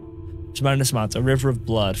go. Tremendous amount. A river of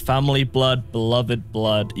blood. Family blood. Beloved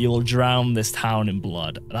blood. You will drown this town in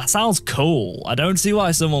blood. That sounds cool. I don't see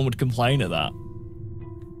why someone would complain at that.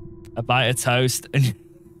 A bite of toast. And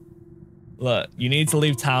look, you need to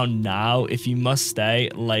leave town now. If you must stay,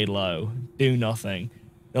 lay low. Do nothing.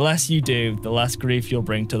 The less you do, the less grief you'll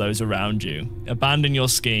bring to those around you. Abandon your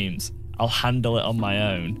schemes. I'll handle it on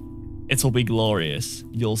my own. It'll be glorious.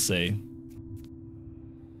 You'll see.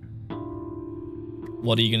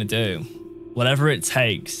 What are you gonna do? Whatever it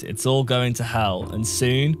takes, it's all going to hell. And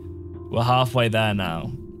soon, we're halfway there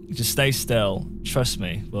now. Just stay still. Trust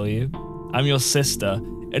me, will you? I'm your sister.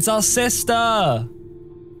 It's our sister!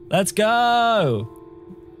 Let's go!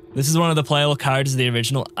 This is one of the playable characters of the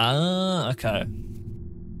original. Ah, okay.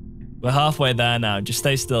 We're halfway there now. Just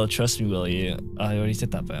stay still. Trust me, will you? Oh, I already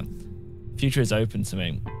did that bit. Future is open to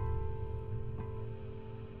me.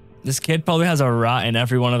 This kid probably has a rat in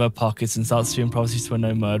every one of her pockets and starts spewing prophecies to a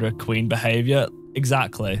no murderer queen behavior.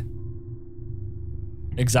 Exactly.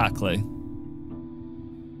 Exactly.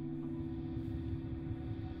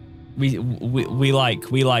 We like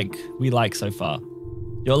so far.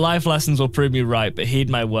 Your life lessons will prove me right, but heed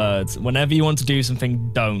my words. Whenever you want to do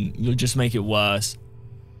something, don't. You'll just make it worse.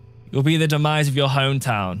 You'll be the demise of your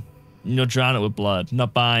hometown. And you'll drown it with blood.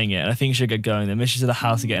 Not buying it. And I think you should get going. The missions of the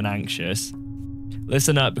house are getting anxious.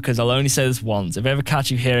 Listen up, because I'll only say this once. If I ever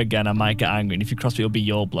catch you here again, I might get angry. And if you cross me, it'll be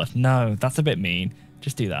your blood. No, that's a bit mean.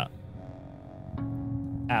 Just do that.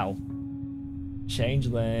 Ow.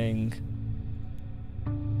 Changeling.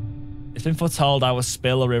 It's been foretold I will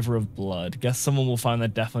spill a river of blood. Guess someone will find their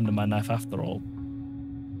death under my knife after all.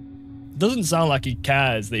 Doesn't sound like he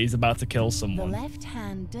cares that he's about to kill someone. The left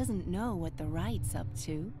hand doesn't know what the right's up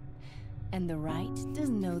to, and the right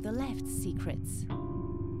doesn't know the left's secrets.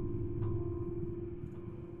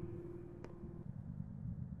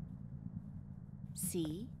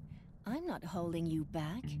 See, I'm not holding you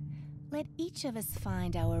back. Let each of us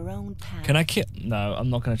find our own path. Can I kill? No, I'm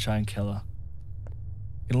not going to try and kill her.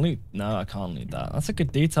 Can loot? No, I can't loot that. That's a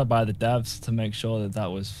good detail by the devs to make sure that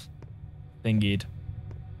that was thingied.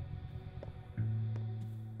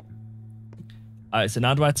 Alright, so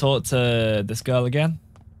now do I talk to this girl again?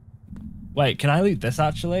 Wait, can I loot this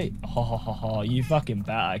actually? Ho ho ho ho, you fucking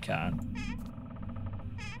bet I can.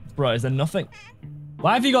 Bro, is there nothing?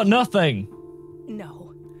 Why have you got nothing?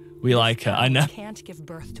 No. We like her, I know. Can't give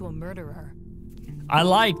birth to a murderer. I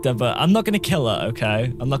liked her, but I'm not gonna kill her,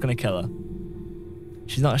 okay? I'm not gonna kill her.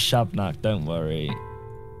 She's not a shabnak, don't worry.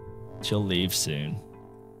 She'll leave soon.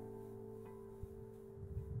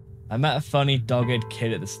 I met a funny dogged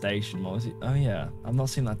kid at the station. What was he? Oh yeah, I've not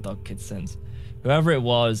seen that dog kid since. Whoever it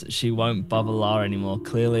was, she won't bother Lara anymore.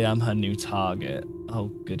 Clearly I'm her new target. Oh,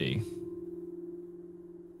 goody.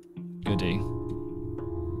 Goody.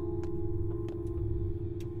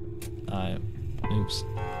 Alright, oops.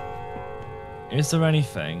 Is there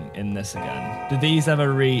anything in this again? Did these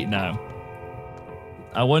ever read? No.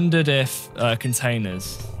 I wondered if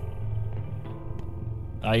containers.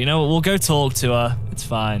 You know what? We'll go talk to her. It's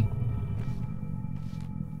fine.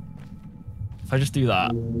 If I just do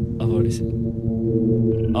that, I've already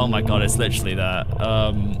seen. Oh my god, it's literally there.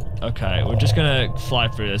 Okay, we're just gonna fly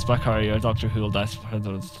through this. Black Arrow, Doctor Who will die.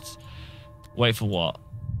 Wait for what?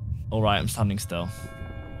 All right, I'm standing still.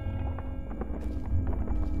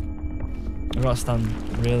 I gotta stand.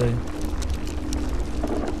 Really?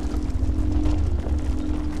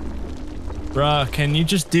 Bruh, can you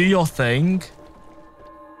just do your thing?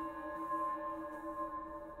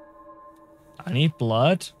 I need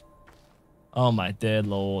blood. Oh my dear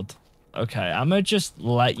lord. Okay, I'm gonna just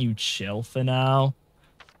let you chill for now.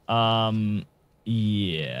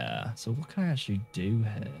 Yeah. So what can I actually do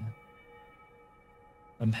here?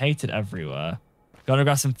 I'm hated everywhere. Gotta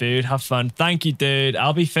grab some food, have fun. Thank you, dude.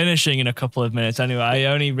 I'll be finishing in a couple of minutes anyway. I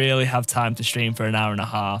only really have time to stream for an hour and a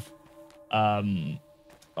half.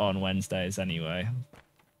 On Wednesdays anyway.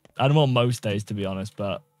 I don't know most days to be honest,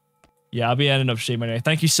 but yeah, I'll be ending up streaming anyway.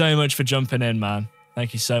 Thank you so much for jumping in, man.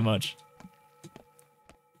 Thank you so much.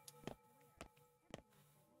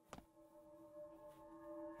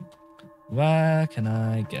 Where can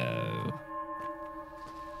I go?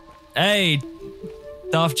 Hey,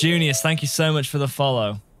 Darth Junius, thank you so much for the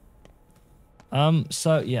follow.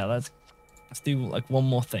 So yeah, let's do like one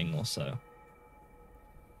more thing or so.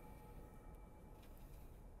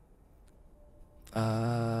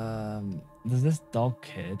 There's this dog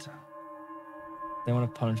kid. They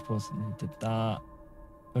want to punish person who did that.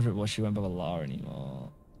 Whether it was, she won't bother Lara anymore.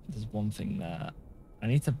 There's one thing there. I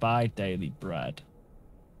need to buy daily bread.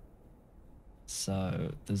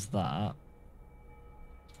 So there's that.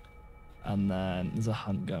 And then there's a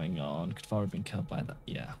hunt going on. Could Farah have been killed by that?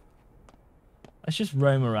 Yeah. Let's just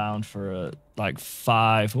roam around for like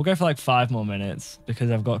 5. We'll go for like 5 more minutes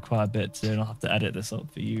because I've got quite a bit to do and I'll have to edit this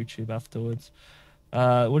up for YouTube afterwards.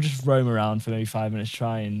 We'll just roam around for maybe 5 minutes,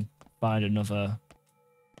 try and find another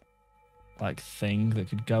like thing that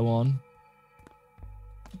could go on.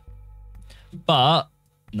 But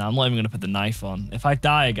no, I'm not even gonna put the knife on. If I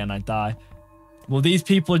die again, I die. Well, these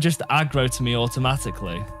people are just aggro to me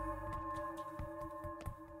automatically.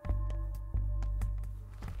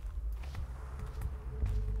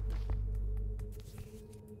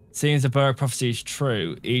 Seeing as the Burak prophecy is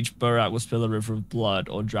true, each Burak will spill a river of blood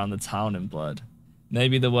or drown the town in blood.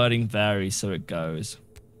 Maybe the wording varies, so it goes.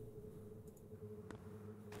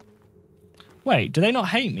 Wait, do they not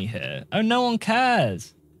hate me here? Oh, no one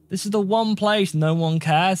cares. This is the one place no one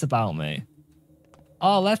cares about me.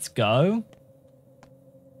 Oh, let's go.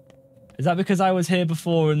 Is that because I was here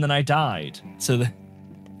before and then I died? So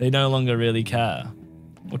they no longer really care.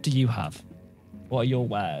 What do you have? What are your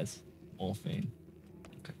wares? Morphine.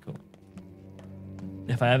 Okay, cool.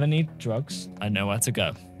 If I ever need drugs, I know where to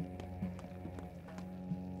go.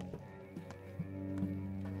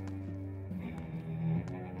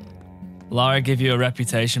 Lara give you a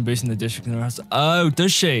reputation boost in the district and the rest. Oh,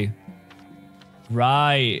 does she?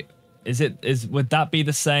 Right. Would that be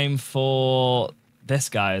the same for this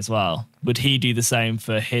guy as well? Would he do the same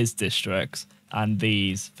for his districts and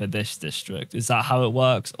these for this district? Is that how it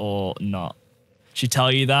works or not? She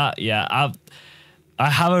tell you that? Yeah, I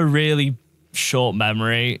have a really short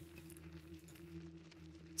memory,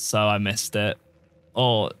 so I missed it.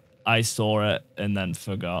 Or I saw it and then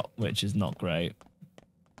forgot, which is not great.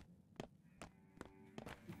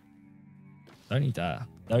 Don't you dare.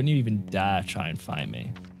 Don't you even dare try and find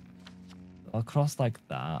me. I'll cross like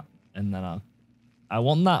that, and then I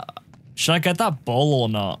want that. Should I get that bull or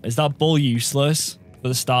not? Is that bull useless for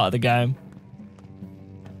the start of the game?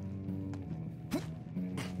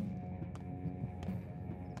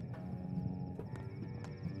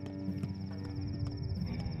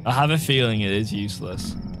 I have a feeling it is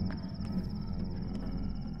useless.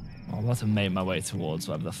 I'm about to make my way towards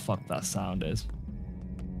whatever the fuck that sound is.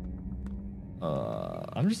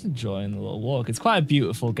 I'm just enjoying the little walk. It's quite a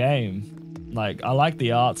beautiful game. Like, I like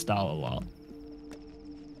the art style a lot.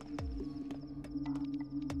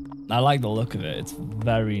 I like the look of it. It's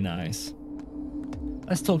very nice.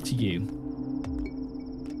 Let's talk to you.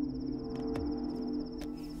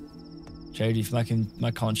 Charity for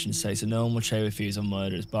my conscience sake, so no one will trade with views on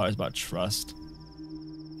murders. Barter is about trust.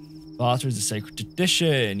 Barter is a sacred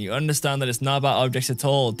tradition. You understand that it's not about objects at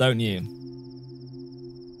all, don't you?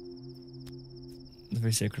 It's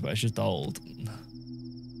very sacred, but it's just old.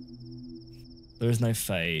 There is no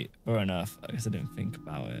fate. Fair enough. I guess I didn't think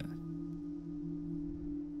about it.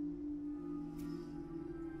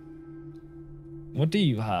 What do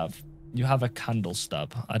you have? You have a candle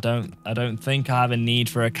stub. I don't think I have a need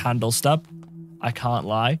for a candle stub. I can't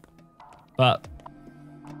lie. But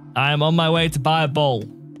I am on my way to buy a bowl.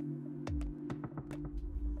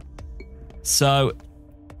 So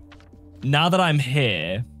now that I'm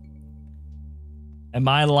here, am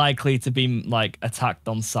I likely to be like attacked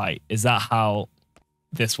on sight? Is that how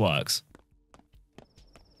this works?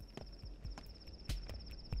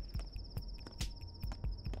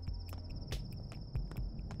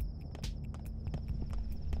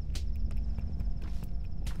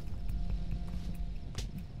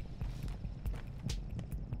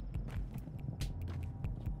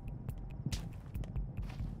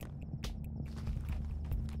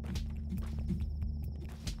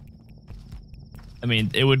 I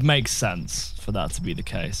mean, it would make sense for that to be the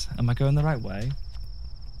case. Am I going the right way?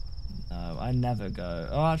 No, I never go.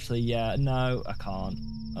 Oh, actually, yeah. No, I can't.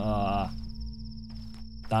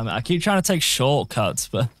 Damn it. I keep trying to take shortcuts,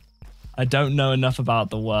 but I don't know enough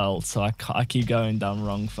about the world, so I keep going down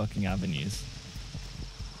wrong fucking avenues.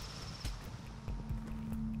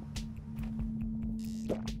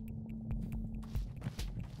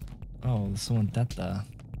 Oh, there's someone dead there.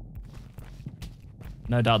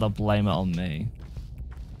 No doubt they'll blame it on me.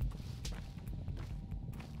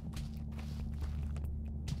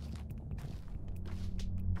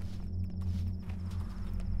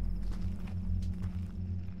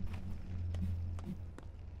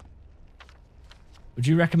 Would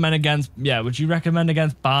you recommend against, would you recommend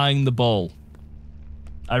against buying the ball?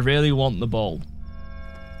 I really want the ball.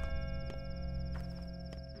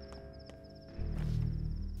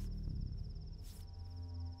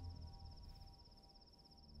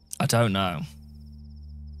 I don't know.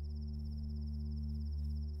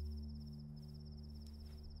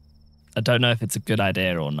 I don't know if it's a good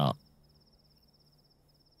idea or not.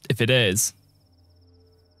 If it is,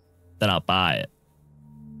 then I'll buy it.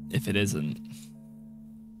 If it isn't,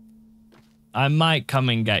 I might come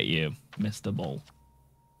and get you, Mr. Bull.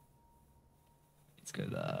 Let's go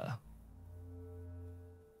there.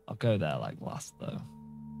 I'll go there like last, though.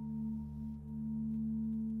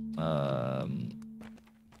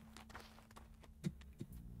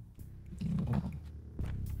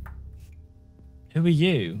 Who are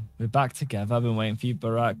you? We're back together. I've been waiting for you,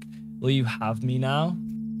 Barack. Will you have me now?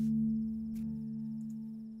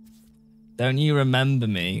 Don't you remember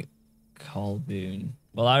me, Colboon?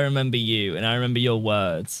 Well, I remember you, and I remember your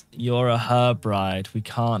words. You're a her bride. We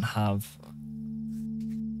can't have...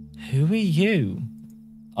 Who are you?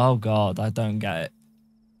 Oh, God, I don't get it.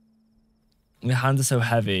 Your hands are so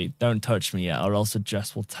heavy. Don't touch me yet, or else the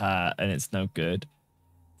dress will tear, and it's no good.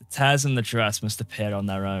 The tears in the dress must appear on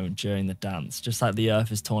their own during the dance, just like the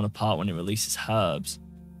earth is torn apart when it releases herbs.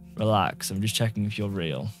 Relax. I'm just checking if you're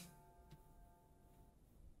real.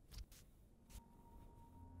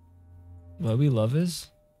 Were we lovers?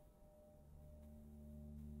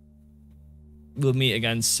 We'll meet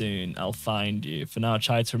again soon. I'll find you. For now,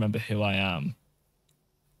 try to remember who I am.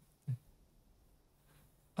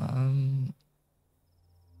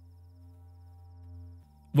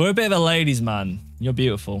 We're a bit of a ladies' man. You're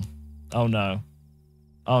beautiful. Oh no.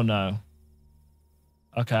 Oh no.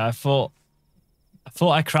 Okay, I thought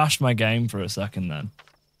I crashed my game for a second then.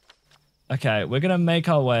 Okay, we're gonna make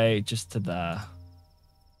our way just to there.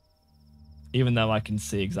 Even though I can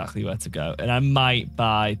see exactly where to go. And I might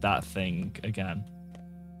buy that thing again.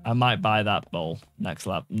 I might buy that bowl next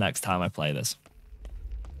time I play this.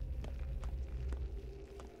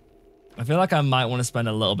 I feel like I might want to spend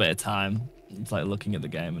a little bit of time like looking at the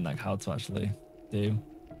game and like how to actually do.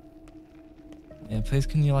 Yeah, please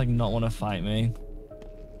can you like not want to fight me?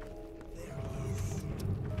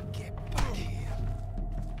 Get back here.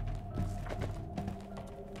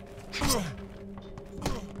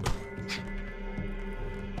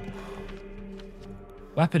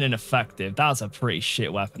 Weapon ineffective. That's a pretty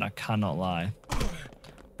shit weapon, I cannot lie.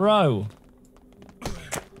 Bro.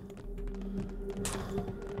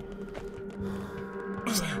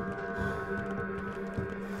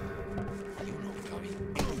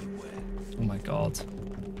 Oh my god.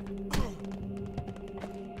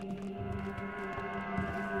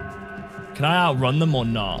 Can I outrun them or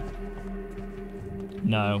not?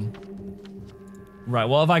 No. Right,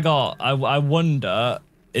 what have I got? I wonder,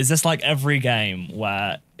 is this like every game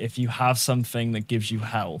where if you have something that gives you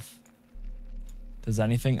health, does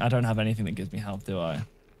anything? I don't have anything that gives me health, do I?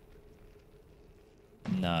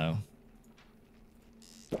 No.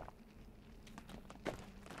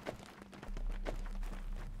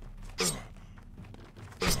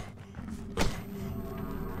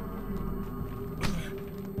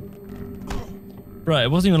 Right,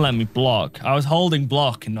 it wasn't even letting me block. I was holding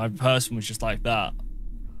block and my person was just like that.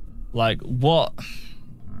 Like, what?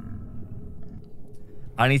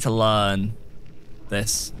 I need to learn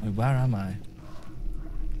this. Wait, where am I?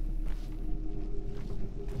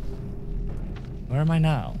 Where am I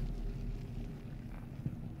now?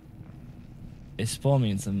 It spawned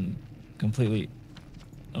me in some completely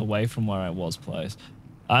away from where I was place.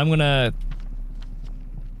 I'm gonna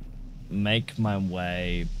make my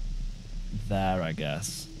way there, I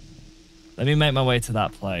guess. Let me make my way to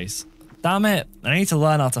that place. Damn it! I need to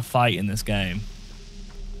learn how to fight in this game.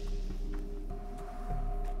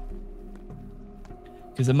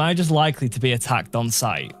 Because am I just likely to be attacked on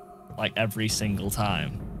sight? Like every single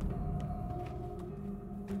time?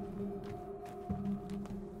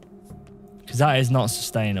 Because that is not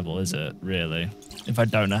sustainable, is it? Really? If I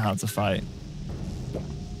don't know how to fight.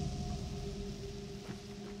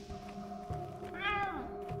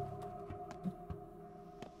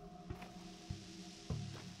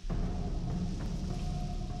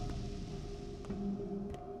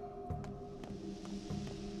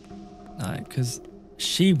 Alright, because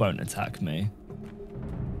she won't attack me.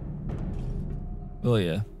 Will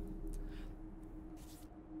you?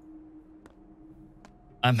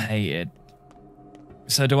 I'm hated.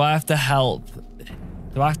 So do I have to help?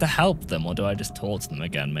 Do I have to help them or do I just talk to them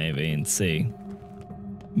again maybe and see?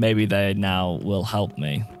 Maybe they now will help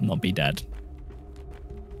me, not be dead.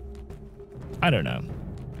 I don't know.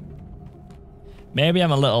 Maybe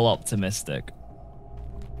I'm a little optimistic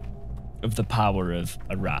of the power of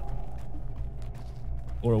a rat.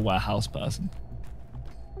 Or a warehouse person.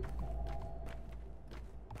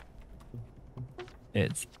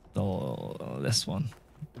 It's this one.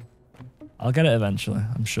 I'll get it eventually,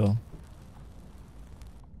 I'm sure.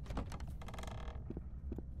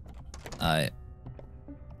 I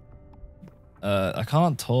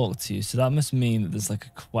can't talk to you, so that must mean that there's like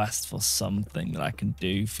a quest for something that I can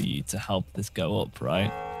do for you to help this go up,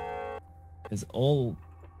 right? Because I've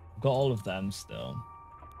got all of them still.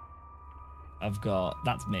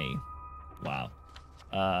 That's me. Wow.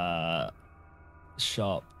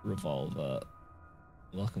 Shop, revolver.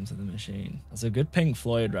 Welcome to the machine. That's a good Pink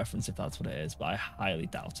Floyd reference if that's what it is, but I highly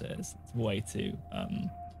doubt it is. It's way too,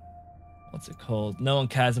 what's it called? No one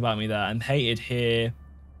cares about me there. I'm hated here.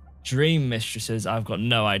 Dream mistresses, I've got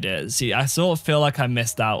no idea. See, I sort of feel like I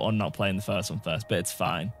missed out on not playing the first one first, but it's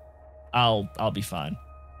fine. I'll be fine.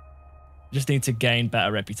 Just need to gain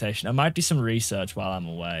better reputation. I might do some research while I'm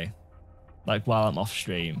away. Like while I'm off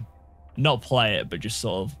stream. Not play it, but just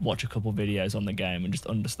sort of watch a couple videos on the game and just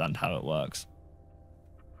understand how it works.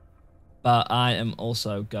 But I am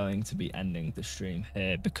also going to be ending the stream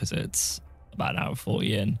here because it's about an hour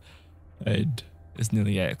 40 in. And it's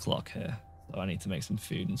nearly 8 o'clock here. So I need to make some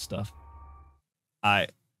food and stuff.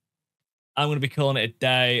 I'm going to be calling it a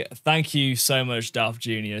day. Thank you so much, Darth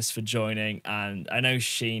Junius, for joining. And I know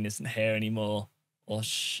Sheen isn't here anymore, or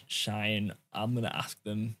Shine. I'm going to ask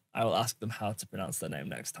them. I will ask them how to pronounce their name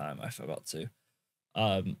next time. I forgot to.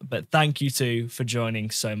 But thank you two for joining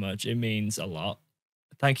so much. It means a lot.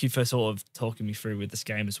 Thank you for sort of talking me through with this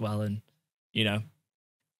game as well, and, you know,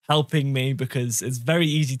 helping me, because it's very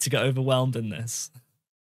easy to get overwhelmed in this.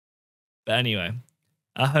 But anyway,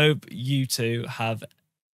 I hope you two have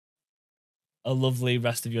a lovely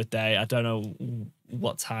rest of your day. I don't know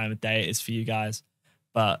what time of day it is for you guys,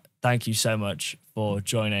 but thank you so much for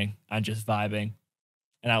joining and just vibing.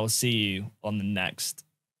 And I will see you on the next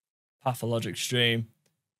Pathologic stream.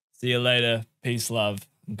 See you later. Peace, love,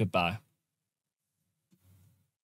 and goodbye.